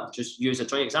gonna just use a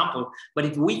toy example, but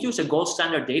if we use a gold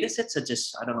standard data set, such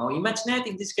as, I don't know, ImageNet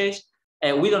in this case,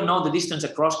 we don't know the distance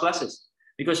across classes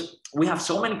because we have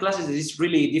so many classes that it's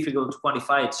really difficult to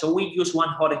quantify it. So we use one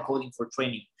hot encoding for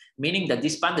training, meaning that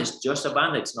this panda is just a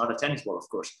panda, it's not a tennis ball, of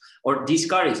course, or this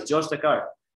car is just a car.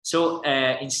 So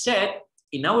instead,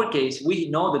 in our case, we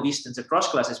know the distance across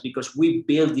classes because we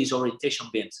build these orientation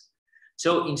bins.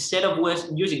 So instead of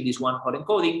using this one hot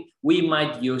encoding, we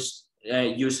might use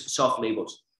soft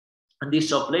labels. And these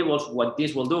soft labels, what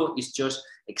this will do is just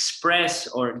express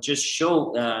or just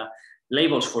show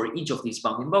labels for each of these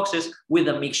bounding boxes with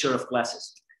a mixture of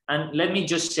classes. And let me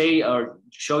just say or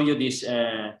show you this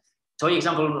toy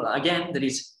example again, that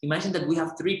is, imagine that we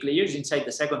have 3 players inside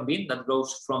the second bin that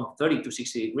goes from 30 to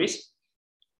 60 degrees.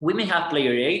 We may have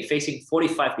player A facing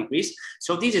 45 degrees.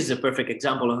 So this is a perfect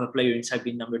example of a player inside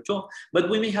bin number 2, but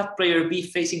we may have player B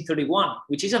facing 31,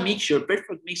 which is a mixture,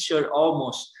 perfect mixture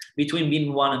almost between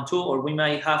bin 1 and 2, or we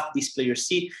might have this player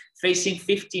C facing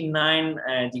 59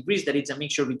 degrees, that it's a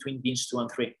mixture between bins 2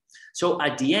 and 3. So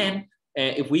at the end,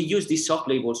 if we use these soft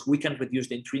labels, we can reduce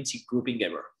the intrinsic grouping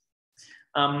error.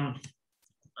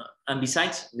 And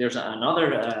besides, there's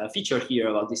another feature here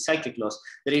about this cyclic loss,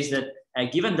 that is that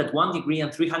given that 1 degree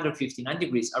and 359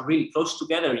 degrees are really close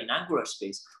together in angular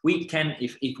space, we can,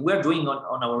 if we're doing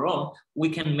on our own, we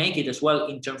can make it as well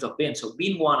in terms of bin. So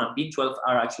bin 1 and bin 12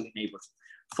 are actually neighbors.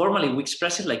 Formally, we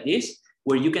express it like this,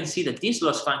 where you can see that this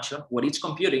loss function, what it's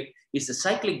computing, is the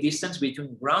cyclic distance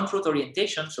between ground truth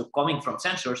orientation, so coming from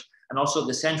sensors, and also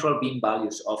the central bin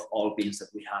values of all bins that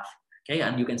we have. Okay,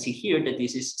 and you can see here that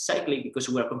this is cyclic because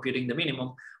we are computing the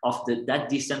minimum of that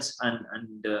distance and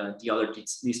the other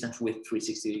distance with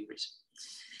 360 degrees.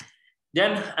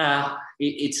 Then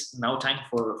it's now time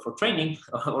for training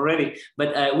already,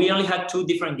 but we only had 2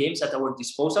 different games at our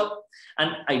disposal.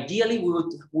 And ideally, we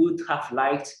would have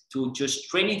liked to just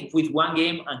train it with one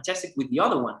game and test it with the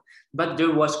other one. But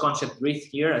there was concept drift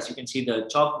here. As you can see, the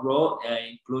top row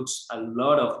includes a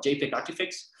lot of JPEG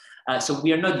artifacts. So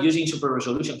we are not using super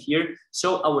resolution here.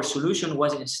 So our solution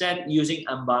was instead using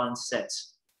unbalanced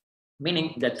sets,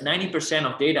 meaning that 90%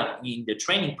 of data in the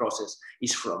training process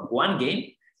is from one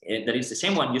game, that is the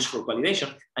same one used for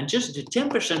validation, and just the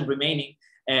 10% remaining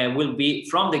will be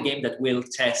from the game that will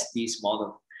test this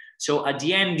model. So at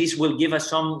the end, this will give us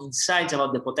some insights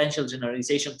about the potential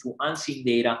generalization to unseen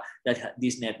data that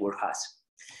this network has.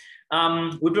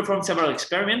 We performed several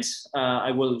experiments.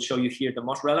 I will show you here the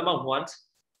most relevant ones.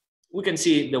 We can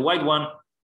see the white one,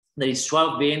 that is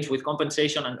 12 bins with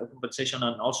compensation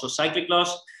and also cyclic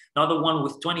loss. Another one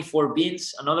with 24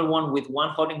 bins, another one with 1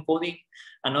 hot encoding,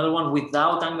 another one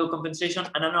without angle compensation,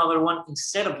 and another one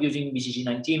instead of using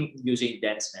BCG19 using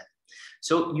DenseNet.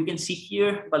 So you can see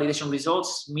here validation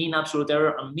results, mean absolute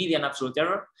error and median absolute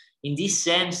error. In this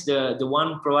sense, the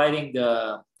one providing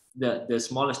the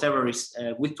smallest error is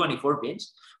with 24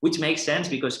 bins, which makes sense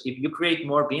because if you create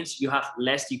more bins, you have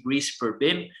less degrees per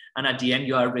bin. And at the end,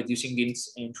 you are reducing the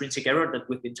intrinsic error that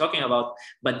we've been talking about.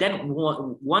 But then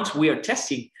once we are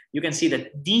testing, you can see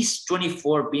that these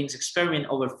 24 bins experiment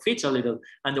overfits a little.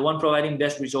 And the one providing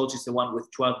best results is the one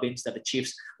with 12 bins that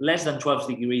achieves less than 12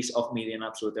 degrees of median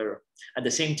absolute error. At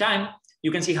the same time,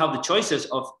 you can see how the choices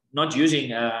of not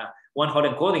using one hot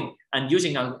encoding and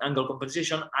using angle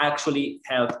compensation actually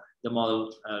help the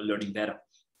model learning better.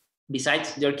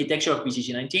 Besides, the architecture of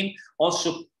BCG19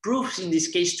 also proves in this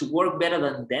case to work better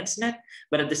than DenseNet.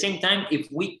 But at the same time, if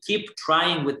we keep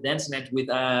trying with DenseNet, with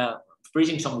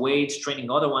freezing some weights,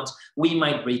 training other ones, we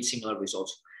might reach similar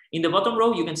results. In the bottom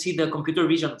row, you can see the computer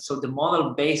vision. So the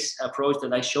model-based approach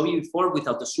that I showed you before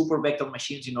without the super vector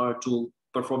machines in order to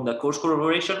perform the course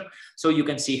corroboration. So you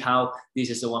can see how this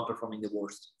is the one performing the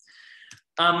worst.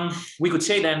 We could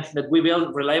say then that we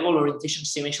build reliable orientation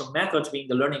estimation methods, being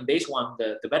the learning-based one,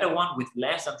 the better one, with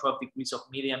less than 12 degrees of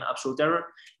median absolute error.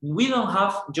 We don't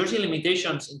have Jersey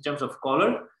limitations in terms of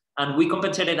color, and we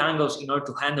compensated angles in order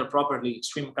to handle properly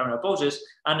extreme camera poses.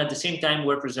 And at the same time,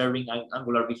 we're preserving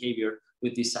angular behavior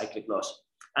with this cyclic loss.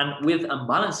 And with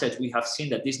unbalanced sets, we have seen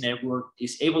that this network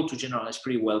is able to generalize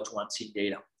pretty well to unseen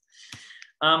data.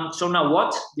 So now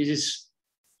what? This is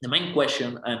the main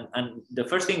question, and the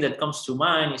first thing that comes to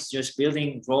mind is just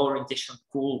building raw orientation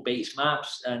pool based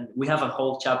maps, and we have a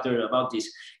whole chapter about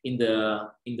this in the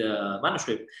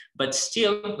manuscript. But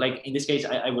still, like in this case,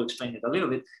 I will explain it a little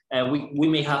bit. We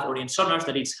may have orient sonars,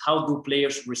 that is how do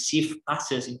players receive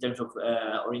passes in terms of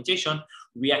orientation,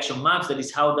 reaction maps, that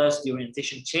is how does the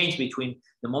orientation change between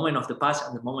the moment of the pass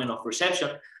and the moment of reception,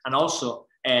 and also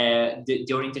the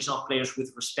orientation of players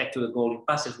with respect to the goal in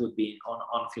passes would be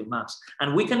on field maps.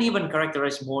 And we can even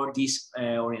characterize more these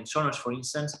orient sonars, for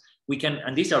instance. We can,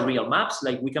 and these are real maps,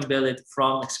 like we can build it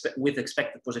from with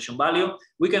expected possession value.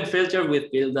 We can filter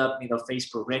with build up, middle phase,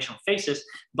 progression phases,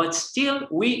 but still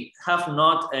we have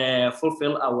not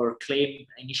fulfilled our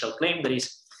initial claim, that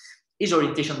is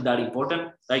orientation that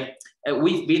important? Like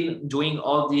we've been doing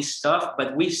all this stuff,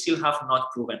 but we still have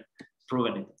not proven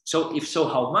it. So if so,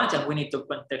 how much? And we need to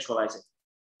contextualize it.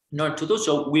 In order to do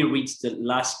so, we reach the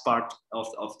last part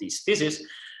of this thesis,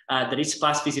 that is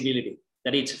pass feasibility.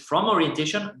 That it's from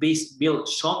orientation, build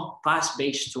some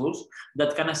pass-based tools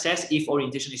that can assess if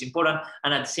orientation is important,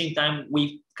 and at the same time,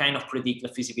 we kind of predict the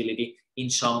feasibility in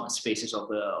some spaces of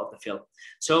the field.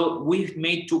 So we've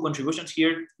made two contributions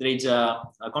here. There is a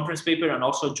conference paper and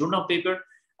also a journal paper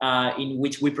in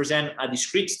which we present a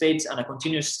discrete states and a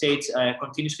continuous states,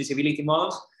 continuous feasibility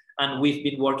models. And we've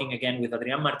been working again with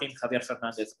Adrian Martin, Javier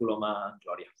Fernandez, Coloma, and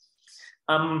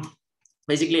Gloria.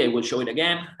 Basically, I will show it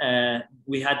again.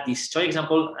 We had this toy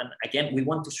example, and again, we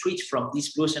want to switch from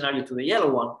this blue scenario to the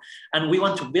yellow one, and we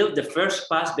want to build the first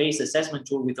pass-based assessment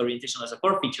tool with orientation as a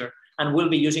core feature, and we'll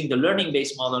be using the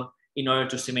learning-based model in order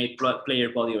to estimate player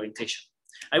body orientation.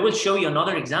 I will show you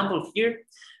another example here.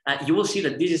 You will see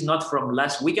that this is not from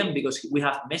last weekend because we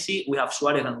have Messi, we have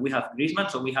Suarez, and we have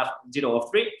Griezmann, so we have 0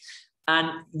 of 3. And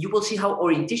you will see how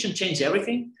orientation changed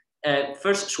everything.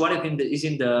 First, Suarez is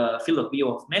in the field of view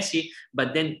of Messi,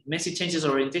 but then Messi changes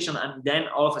orientation, and then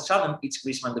all of a sudden, it's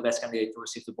Griezmann the best candidate to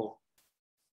receive the ball.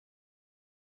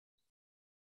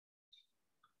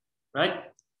 Right?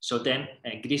 So then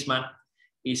Griezmann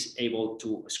is able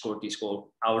to score this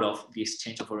goal out of this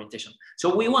change of orientation.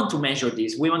 So we want to measure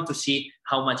this. We want to see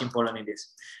how much important it is.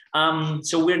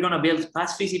 So we're going to build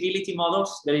pass feasibility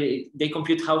models. They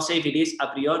compute how safe it is a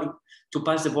priori to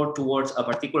pass the ball towards a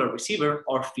particular receiver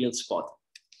or field spot.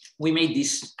 We made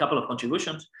this couple of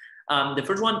contributions. The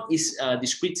first one is a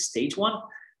discrete stage one.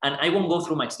 And I won't go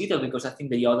through much detail because I think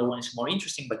the other one is more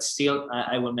interesting, but still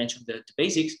I will mention the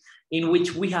basics, in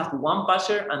which we have one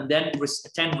passer and then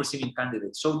 10 receiving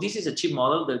candidates. So this is a cheap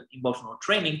model that involves no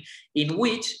training, in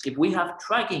which if we have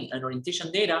tracking and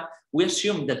orientation data, we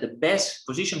assume that the best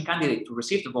position candidate to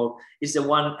receive the ball is the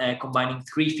one combining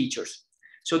 3 features.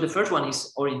 So the first one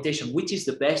is orientation, which is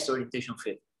the best orientation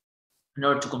fit. In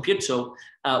order to compute so,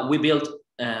 we built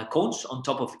cones on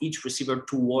top of each receiver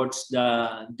towards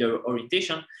their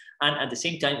orientation. And at the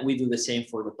same time, we do the same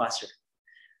for the passer.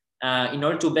 In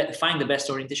order to find the best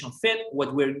orientation fit,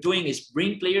 what we're doing is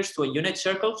bring players to a unit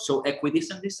circle, so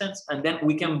equidistant distance, and then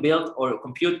we can build or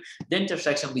compute the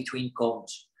intersection between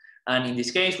cones. And in this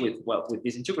case, with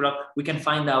this integral, we can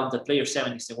find out that player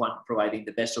 7 is the one providing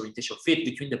the best orientation fit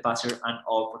between the passer and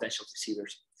all potential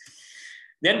receivers.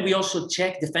 Then we also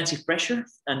check defensive pressure,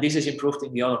 and this is improved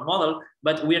in the other model,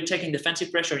 but we are checking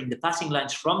defensive pressure in the passing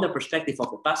lines from the perspective of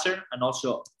the passer and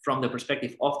also from the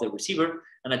perspective of the receiver.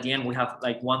 And at the end, we have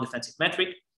like one defensive metric.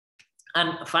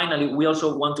 And finally, we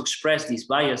also want to express this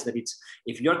bias that it's,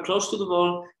 if you're close to the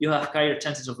ball, you have higher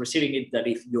chances of receiving it than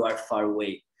if you are far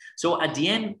away. So at the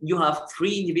end, you have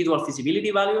 3 individual feasibility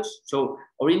values. So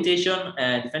orientation,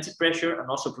 defensive pressure,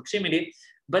 and also proximity.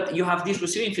 But you have this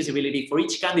receiving feasibility for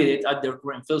each candidate at their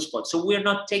current field spot. So we're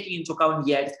not taking into account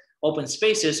yet open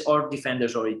spaces or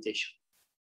defenders orientation.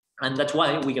 And that's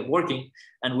why we kept working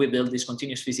and we built this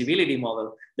continuous feasibility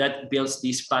model that builds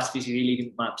these pass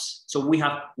feasibility maps. So we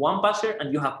have one passer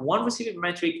and you have one receiver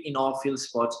metric in all field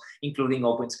spots, including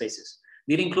open spaces.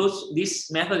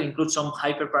 This method includes some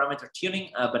hyperparameter tuning,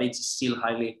 but it's still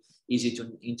highly easy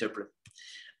to interpret.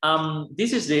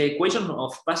 This is the equation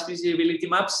of pass feasibility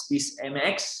maps, this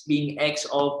mx being x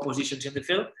all positions in the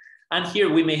field. And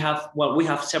here we may have, well, we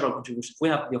have several contributions. We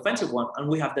have the offensive one and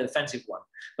we have the defensive one.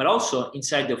 But also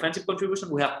inside the offensive contribution,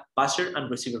 we have passer and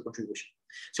receiver contribution.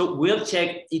 So we'll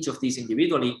check each of these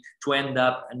individually to end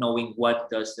up knowing what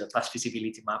does the pass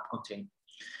feasibility map contain.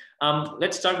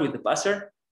 Let's start with the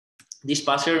passer. This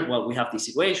passer, well, we have this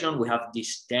equation, we have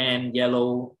these 10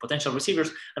 yellow potential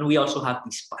receivers, and we also have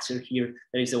this passer here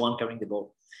that is the one carrying the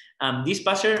ball. This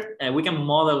passer, we can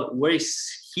model where is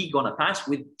he gonna pass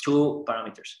with two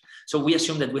parameters. So we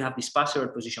assume that we have this passer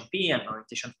at position P and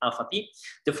orientation alpha P.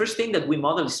 The first thing that we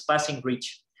model is passing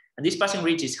reach. And this passing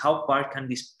reach is how far can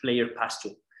this player pass to.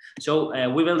 So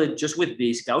we build it just with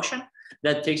this Gaussian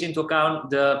that takes into account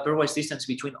the pairwise distance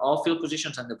between all field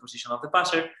positions and the position of the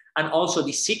passer, and also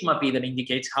the sigma P that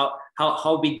indicates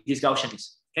how big this Gaussian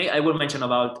is. Okay, I will mention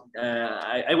about,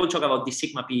 I will talk about the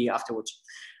sigma P afterwards.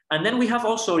 And then we have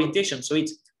also orientation. So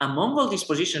it's among all these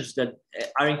positions that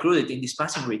are included in this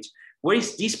passing reach, where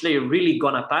is this player really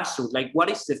gonna pass to? Like, what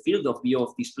is the field of view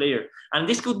of this player? And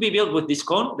this could be built with this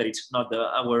cone, but it's not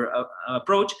our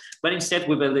approach, but instead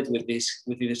we build it with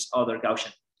this other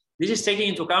Gaussian. This is taking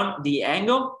into account the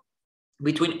angle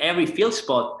between every field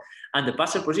spot and the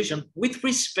passer position with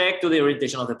respect to the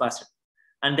orientation of the passer.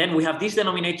 And then we have this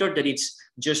denominator that it's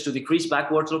just to decrease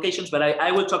backwards locations, but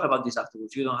I will talk about this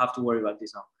afterwards. You don't have to worry about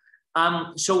this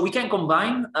now. So we can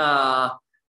combine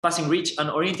passing reach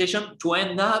and orientation to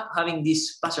end up having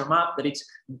this passer map that it's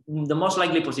the most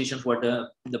likely positions where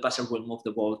the passer will move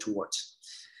the ball towards.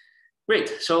 Great,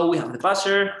 so we have the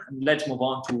passer. Let's move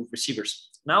on to receivers.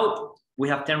 Now we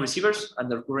have 10 receivers at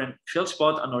their current field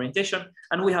spot and orientation,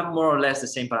 and we have more or less the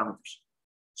same parameters.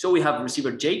 So we have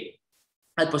receiver J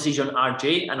at position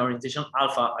RJ and orientation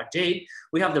alpha RJ.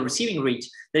 We have the receiving reach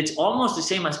that's almost the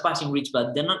same as passing reach,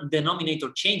 but the denominator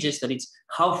changes, that it's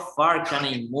how far can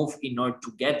I move in order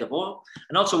to get the ball.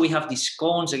 And also we have these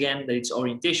cones again, that it's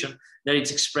orientation, that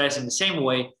it's expressed in the same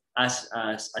way as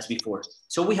before.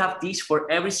 So we have these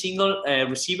for every single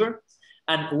receiver.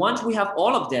 And once we have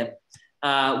all of them,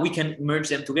 we can merge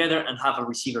them together and have a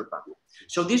receiver map.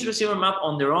 So this receiver map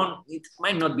on their own, it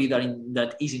might not be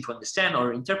that easy to understand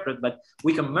or interpret, but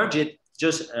we can merge it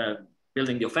just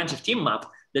building the offensive team map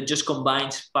that just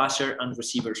combines passer and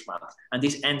receivers map. And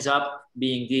this ends up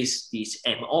being this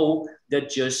MO that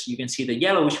just, you can see the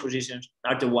yellowish positions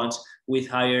are the ones with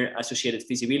higher associated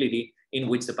feasibility in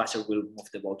which the passer will move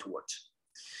the ball towards.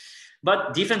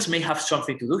 But defense may have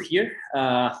something to do here.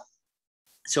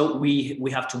 So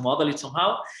we have to model it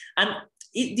somehow. And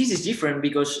this is different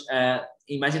because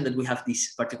imagine that we have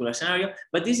this particular scenario,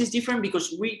 but this is different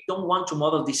because we don't want to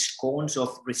model these cones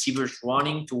of receivers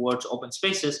running towards open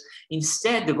spaces.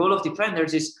 Instead, the goal of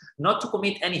defenders is not to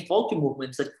commit any faulty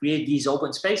movements that create these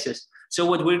open spaces. So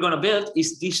what we're going to build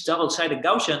is these double-sided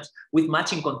Gaussians with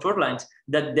matching contour lines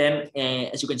that then,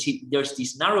 as you can see, there's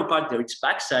this narrow part, there it's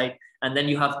backside, and then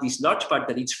you have this large part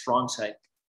that it's front side.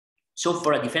 So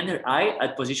for a defender I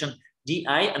at position DI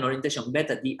and orientation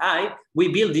beta DI, we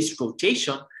build this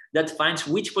rotation that finds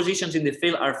which positions in the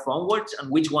field are frontwards and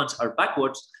which ones are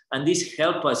backwards. And this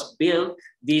helps us build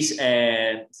this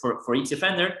for each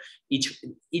defender,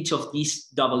 each of these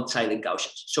double-sided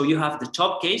Gaussians. So you have the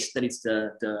top case that it's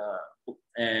the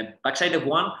back-sided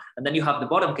one, and then you have the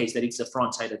bottom case that it's the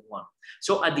front-sided one.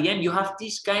 So at the end, you have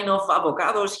these kind of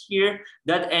avocados here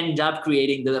that end up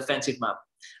creating the defensive map.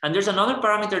 And there's another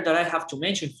parameter that I have to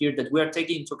mention here that we are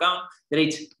taking into account, that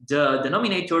it's the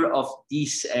denominator of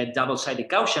these double-sided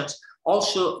Gaussians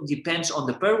also depends on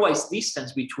the pairwise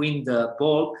distance between the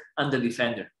ball and the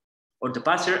defender, or the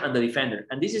passer and the defender.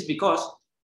 And this is because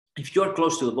if you're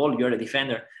close to the ball, you're a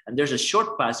defender, and there's a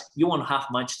short pass, you won't have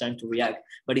much time to react.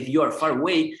 But if you are far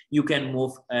away, you can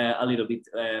move a little bit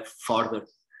farther.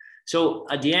 So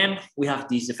at the end, we have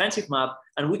this defensive map,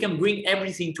 and we can bring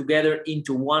everything together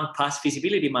into one pass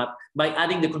feasibility map by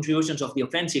adding the contributions of the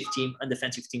offensive team and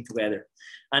defensive team together.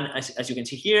 And as you can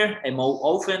see here, MO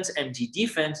offense, MG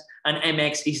defense, and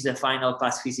MX is the final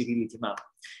pass feasibility map,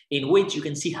 in which you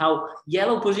can see how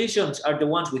yellow positions are the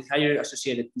ones with higher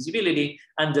associated feasibility,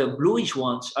 and the bluish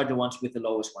ones are the ones with the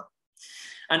lowest one.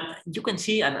 And you can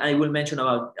see, and I will mention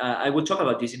about, I will talk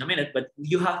about this in a minute, but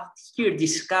you have here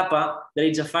this kappa, that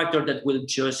is a factor that will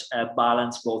just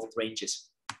balance both ranges.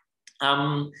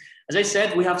 As I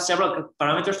said, we have several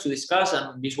parameters to discuss,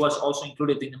 and this was also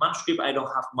included in the manuscript. I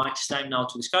don't have much time now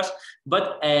to discuss,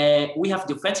 but we have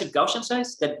the offensive Gaussian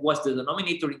size that was the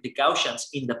denominator in the Gaussians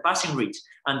in the passing reach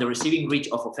and the receiving reach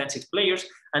of offensive players.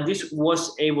 And this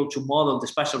was able to model the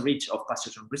spatial reach of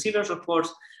passers and receivers, of course,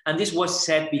 and this was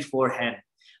set beforehand.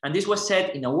 And this was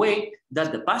set in a way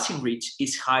that the passing reach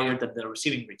is higher than the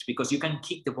receiving reach, because you can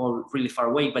kick the ball really far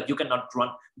away, but you cannot run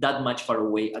that much far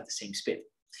away at the same speed.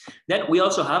 Then we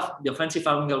also have the offensive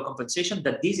angle compensation,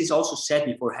 that this is also set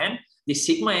beforehand, the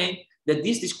sigma A, that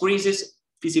this decreases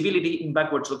feasibility in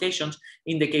backwards locations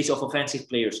in the case of offensive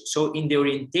players. So in the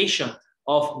orientation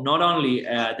of not only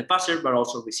the passer, but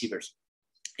also receivers.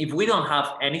 If we don't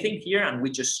have anything here and we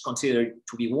just consider it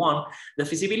to be 1, the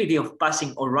feasibility of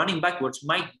passing or running backwards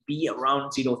might be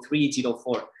around 0.3,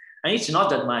 0.4. And it's not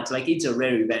that much, like it's a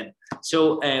rare event.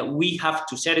 So we have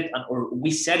to set it, or we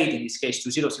set it in this case to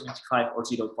 0.75 or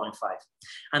 0.5.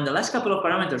 And the last couple of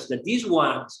parameters that these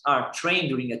ones are trained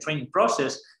during a training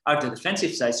process are the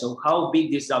defensive side, so how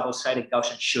big this double-sided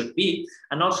Gaussian should be,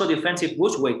 and also the offensive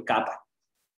boost weight kappa.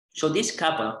 So this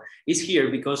kappa is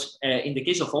here because in the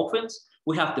case of offense,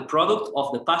 we have the product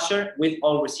of the passer with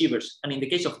all receivers. And in the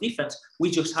case of defense,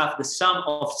 we just have the sum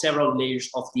of several layers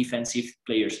of defensive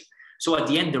players. So at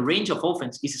the end, the range of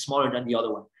offense is smaller than the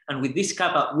other one. And with this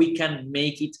kappa, we can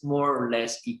make it more or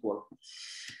less equal.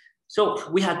 So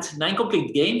we had 9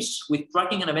 complete games with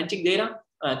tracking and eventing data.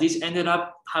 This ended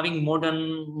up having more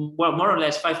or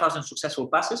less 5,000 successful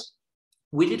passes.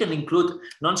 We didn't include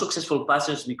non-successful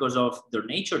passes because of their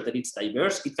nature, that it's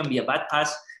diverse. It can be a bad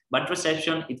pass, bad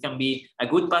reception. It can be a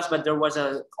good pass, but there was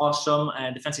an awesome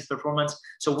defensive performance.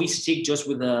 So we stick just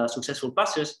with the successful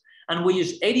passes. And we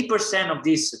use 80% of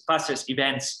these passes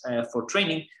events for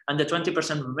training and the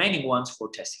 20% remaining ones for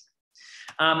testing.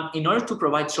 In order to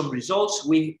provide some results,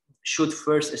 we should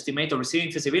first estimate the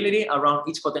receiving feasibility around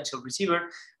each potential receiver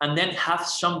and then have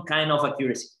some kind of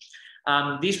accuracy.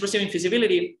 This receiving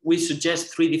feasibility, we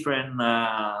suggest 3 different,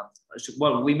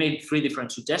 we made 3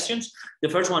 different suggestions. The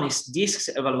first one is discs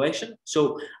evaluation.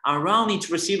 So around each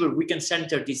receiver, we can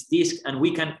center this disc and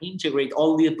we can integrate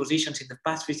all the positions in the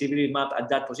pass feasibility map at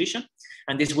that position.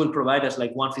 And this will provide us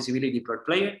like 1 feasibility per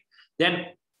player. Then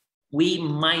we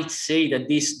might say that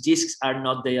these discs are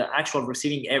not the actual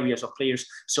receiving areas of players.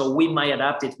 So we might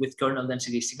adapt it with kernel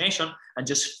density estimation and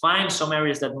just find some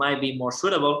areas that might be more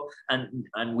suitable,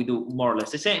 and we do more or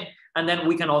less the same. And then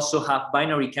we can also have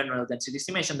binary kernel density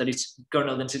estimation, that is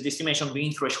kernel density estimation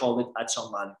being thresholded at some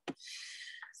value.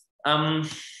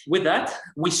 With that,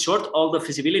 we sort all the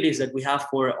feasibilities that we have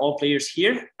for all players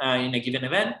here in a given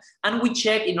event, and we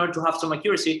check in order to have some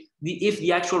accuracy if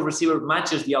the actual receiver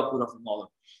matches the output of the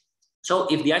model. So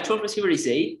if the actual receiver is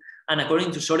A, and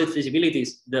according to sorted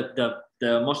feasibilities,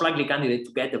 the most likely candidate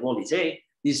to get the ball is A,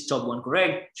 this is top 1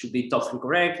 correct, should be top 3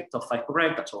 correct, top 5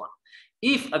 correct, and so on.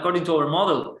 If, according to our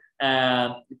model,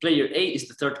 player A is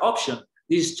the 3rd option,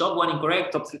 this is top 1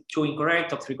 incorrect, top 2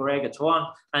 incorrect, top 3 correct, and so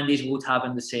on. And this would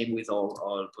happen the same with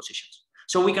all positions.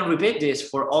 So we can repeat this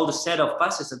for all the set of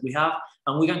passes that we have,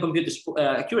 and we can compute the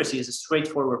accuracy as a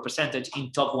straightforward percentage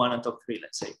in top 1 and top 3,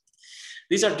 let's say.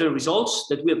 These are the results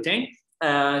that we obtained.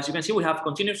 As you can see, we have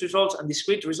continuous results and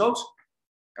discrete results.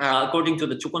 According to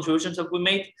the 2 contributions that we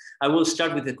made, I will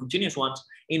start with the continuous ones,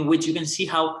 in which you can see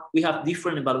how we have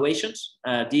different evaluations,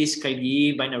 this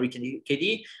KDE, binary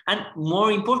KDE, and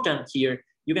more important here,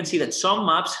 you can see that some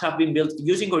maps have been built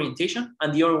using orientation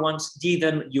and the other ones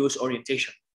didn't use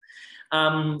orientation.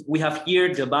 We have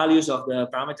here the values of the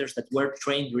parameters that were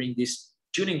trained during this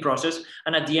tuning process,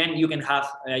 and at the end you can have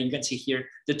you can see here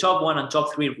the top 1 and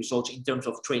top 3 results in terms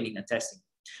of training and testing.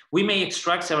 We may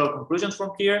extract several conclusions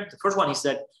from here. The first one is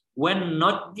that when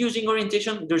not using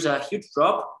orientation, there's a huge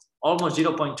drop, almost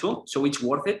 0.2, so it's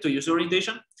worth it to use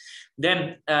orientation.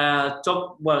 Then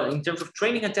in terms of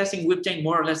training and testing, we obtain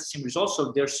more or less the same results,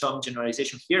 so there's some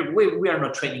generalization here. We are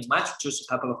not training much, just a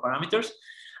couple of parameters.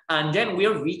 And then we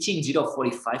are reaching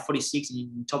 0.45, 46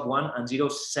 in top 1 and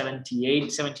 0.78,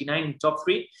 79 in top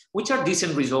 3, which are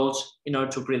decent results in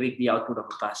order to predict the output of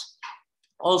a pass.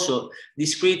 Also, the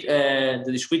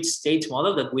discrete state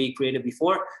model that we created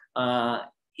before,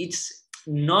 it's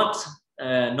not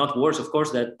worse, of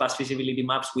course, that pass feasibility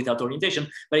maps without orientation,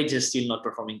 but it's just still not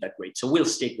performing that great. So we'll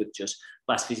stick with just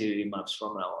pass feasibility maps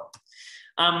from now on.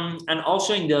 And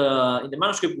also in the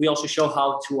manuscript, we also show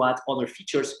how to add other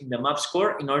features in the map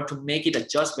score in order to make it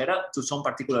adjust better to some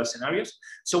particular scenarios.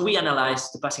 So we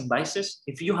analyze the passing biases.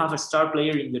 If you have a star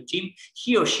player in your team,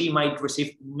 he or she might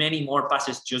receive many more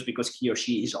passes just because he or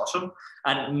she is awesome.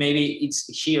 And maybe it's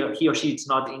he or she is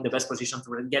not in the best position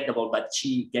to get the ball, but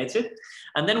she gets it.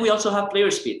 And then we also have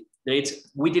player speed.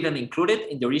 We didn't include it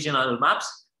in the original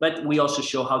maps, but we also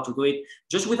show how to do it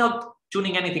just without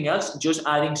tuning anything else, just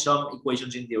adding some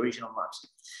equations in the original maps.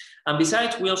 And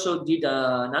besides, we also did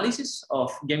an analysis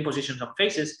of game positions and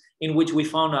phases, in which we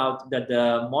found out that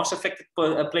the most affected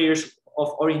players of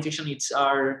orientation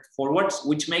are forwards,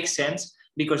 which makes sense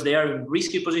because they are in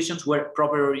risky positions where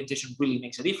proper orientation really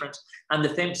makes a difference. And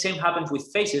the same happens with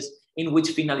phases, in which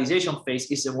finalization phase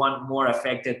is the one more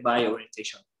affected by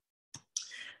orientation.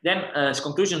 Then, as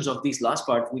conclusions of this last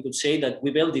part, we could say that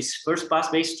we built this first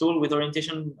pass-based tool with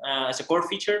orientation as a core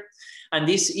feature. And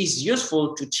this is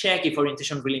useful to check if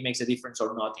orientation really makes a difference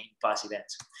or not in pass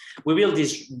events. We built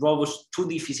these robust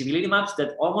 2D feasibility maps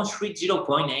that almost reach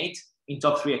 0.8 in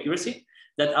top 3 accuracy,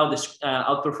 that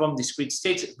outperform discrete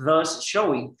states, thus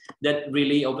showing that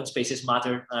really open spaces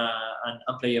matter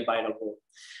and play a vital role.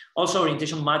 Also,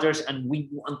 orientation matters, and we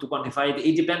want to quantify it.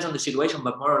 It depends on the situation,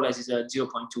 but more or less is a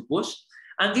 0.2 boost.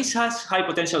 And this has high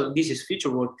potential. This is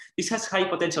future work. This has high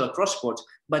potential across sports,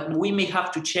 but we may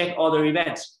have to check other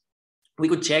events. We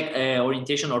could check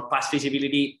orientation or pass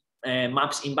feasibility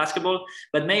maps in basketball,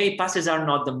 but maybe passes are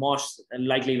not the most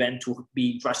likely event to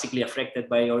be drastically affected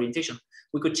by orientation.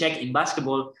 We could check in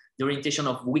basketball the orientation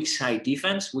of weak side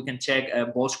defense. We can check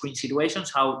ball screen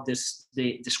situations, how the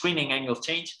screening angles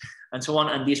change, and so on.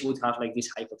 And this would have like this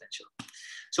high potential.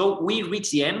 So we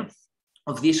reached the end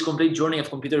of this complete journey of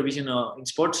computer vision in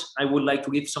sports. I would like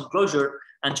to give some closure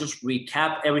and just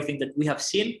recap everything that we have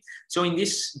seen. So in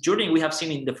this journey, we have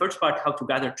seen in the first part how to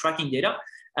gather tracking data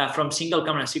from single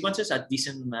camera sequences at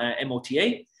decent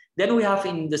MOTA. Then we have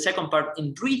in the second part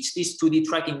enriched this 2D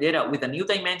tracking data with a new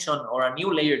dimension or a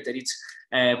new layer that is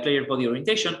player body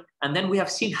orientation. And then we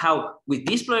have seen how with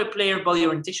this player body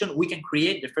orientation, we can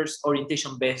create the first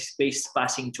orientation-based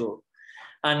passing tool.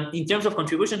 And in terms of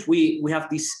contributions, we have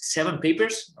these 7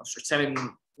 papers, 7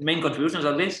 main contributions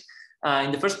at least.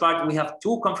 In the first part, we have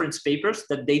 2 conference papers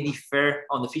that they differ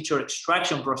on the feature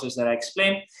extraction process that I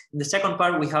explained. In the second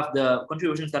part, we have the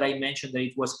contributions that I mentioned, that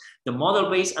it was the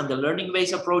model-based and the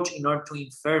learning-based approach in order to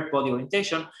infer body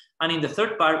orientation. And in the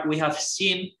third part, we have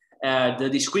seen the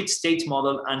discrete states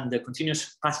model and the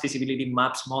continuous pass feasibility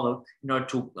maps model in order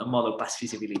to model pass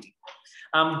feasibility.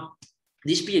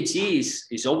 This PhD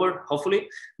is over, hopefully,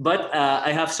 but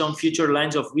I have some future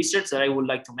lines of research that I would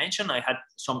like to mention. I had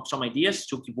some ideas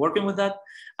to keep working with that.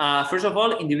 First of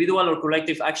all, individual or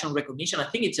collective action recognition. I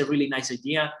think it's a really nice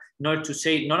idea in order to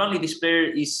say not only this player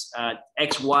is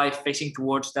X, Y facing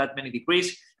towards that many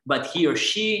degrees, but he or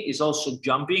she is also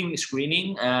jumping,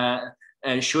 screening,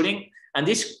 shooting. And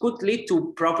this could lead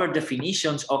to proper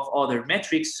definitions of other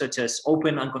metrics, such as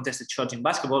open and contested shots in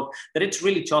basketball, that it's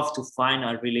really tough to find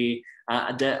a really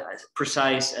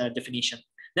precise definition.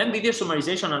 Then video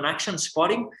summarization and action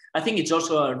spotting. I think it's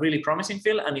also a really promising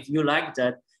field. And if you like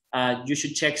that, you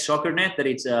should check SoccerNet, that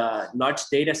it's a large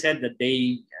data set that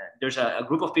there's a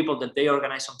group of people that they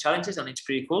organize some challenges, and it's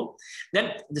pretty cool.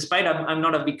 Then, despite I'm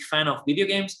not a big fan of video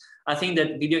games, I think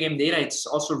that video game data, it's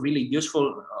also really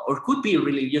useful, or could be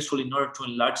really useful in order to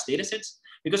enlarge data sets.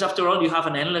 Because after all, you have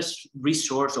an endless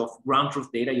resource of ground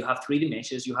truth data. You have 3D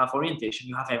meshes, you have orientation,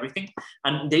 you have everything,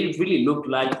 and they really look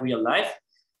like real life.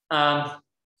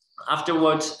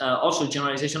 Afterwards, also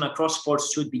generalization across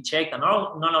sports should be checked, and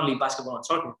not only basketball and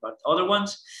soccer, but other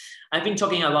ones. I've been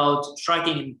talking about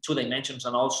tracking in 2 dimensions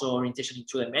and also orientation in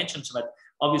 2 dimensions, but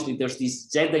obviously there's this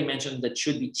Z dimension that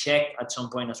should be checked at some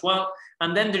point as well.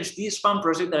 And then there's this fun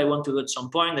project that I want to do at some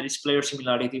point, that is player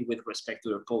similarity with respect to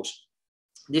their pose.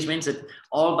 This means that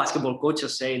all basketball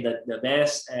coaches say that the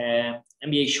best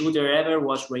NBA shooter ever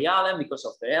was Ray Allen because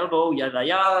of the elbow, yada,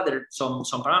 yada, there are some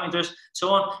parameters, so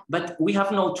on. But we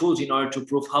have no tools in order to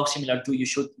prove how similar do you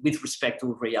shoot with respect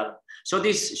to Ray Allen. So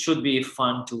this should be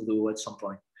fun to do at some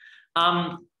point.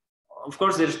 Of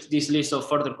course, there's this list of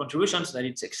further contributions that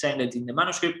it's extended in the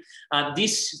manuscript.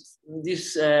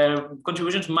 These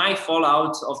contributions might fall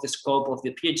out of the scope of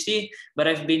the PhD, but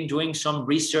I've been doing some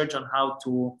research on how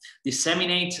to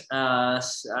disseminate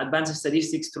advanced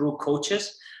statistics through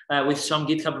coaches with some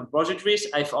GitHub repositories.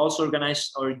 I've also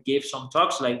organized or gave some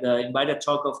talks, like the invited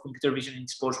talk of Computer Vision in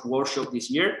Sports workshop this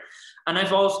year. And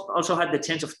I've also had the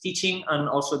chance of teaching and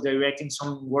also directing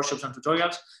some workshops and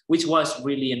tutorials, which was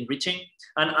really enriching.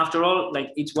 And after all, like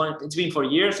it's been 4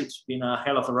 years. It's been a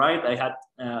hell of a ride. I had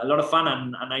a lot of fun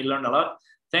and I learned a lot.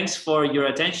 Thanks for your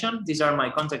attention. These are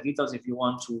my contact details if you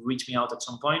want to reach me out at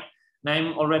some point. And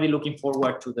I'm already looking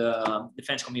forward to the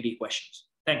Defense Committee questions.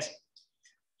 Thanks.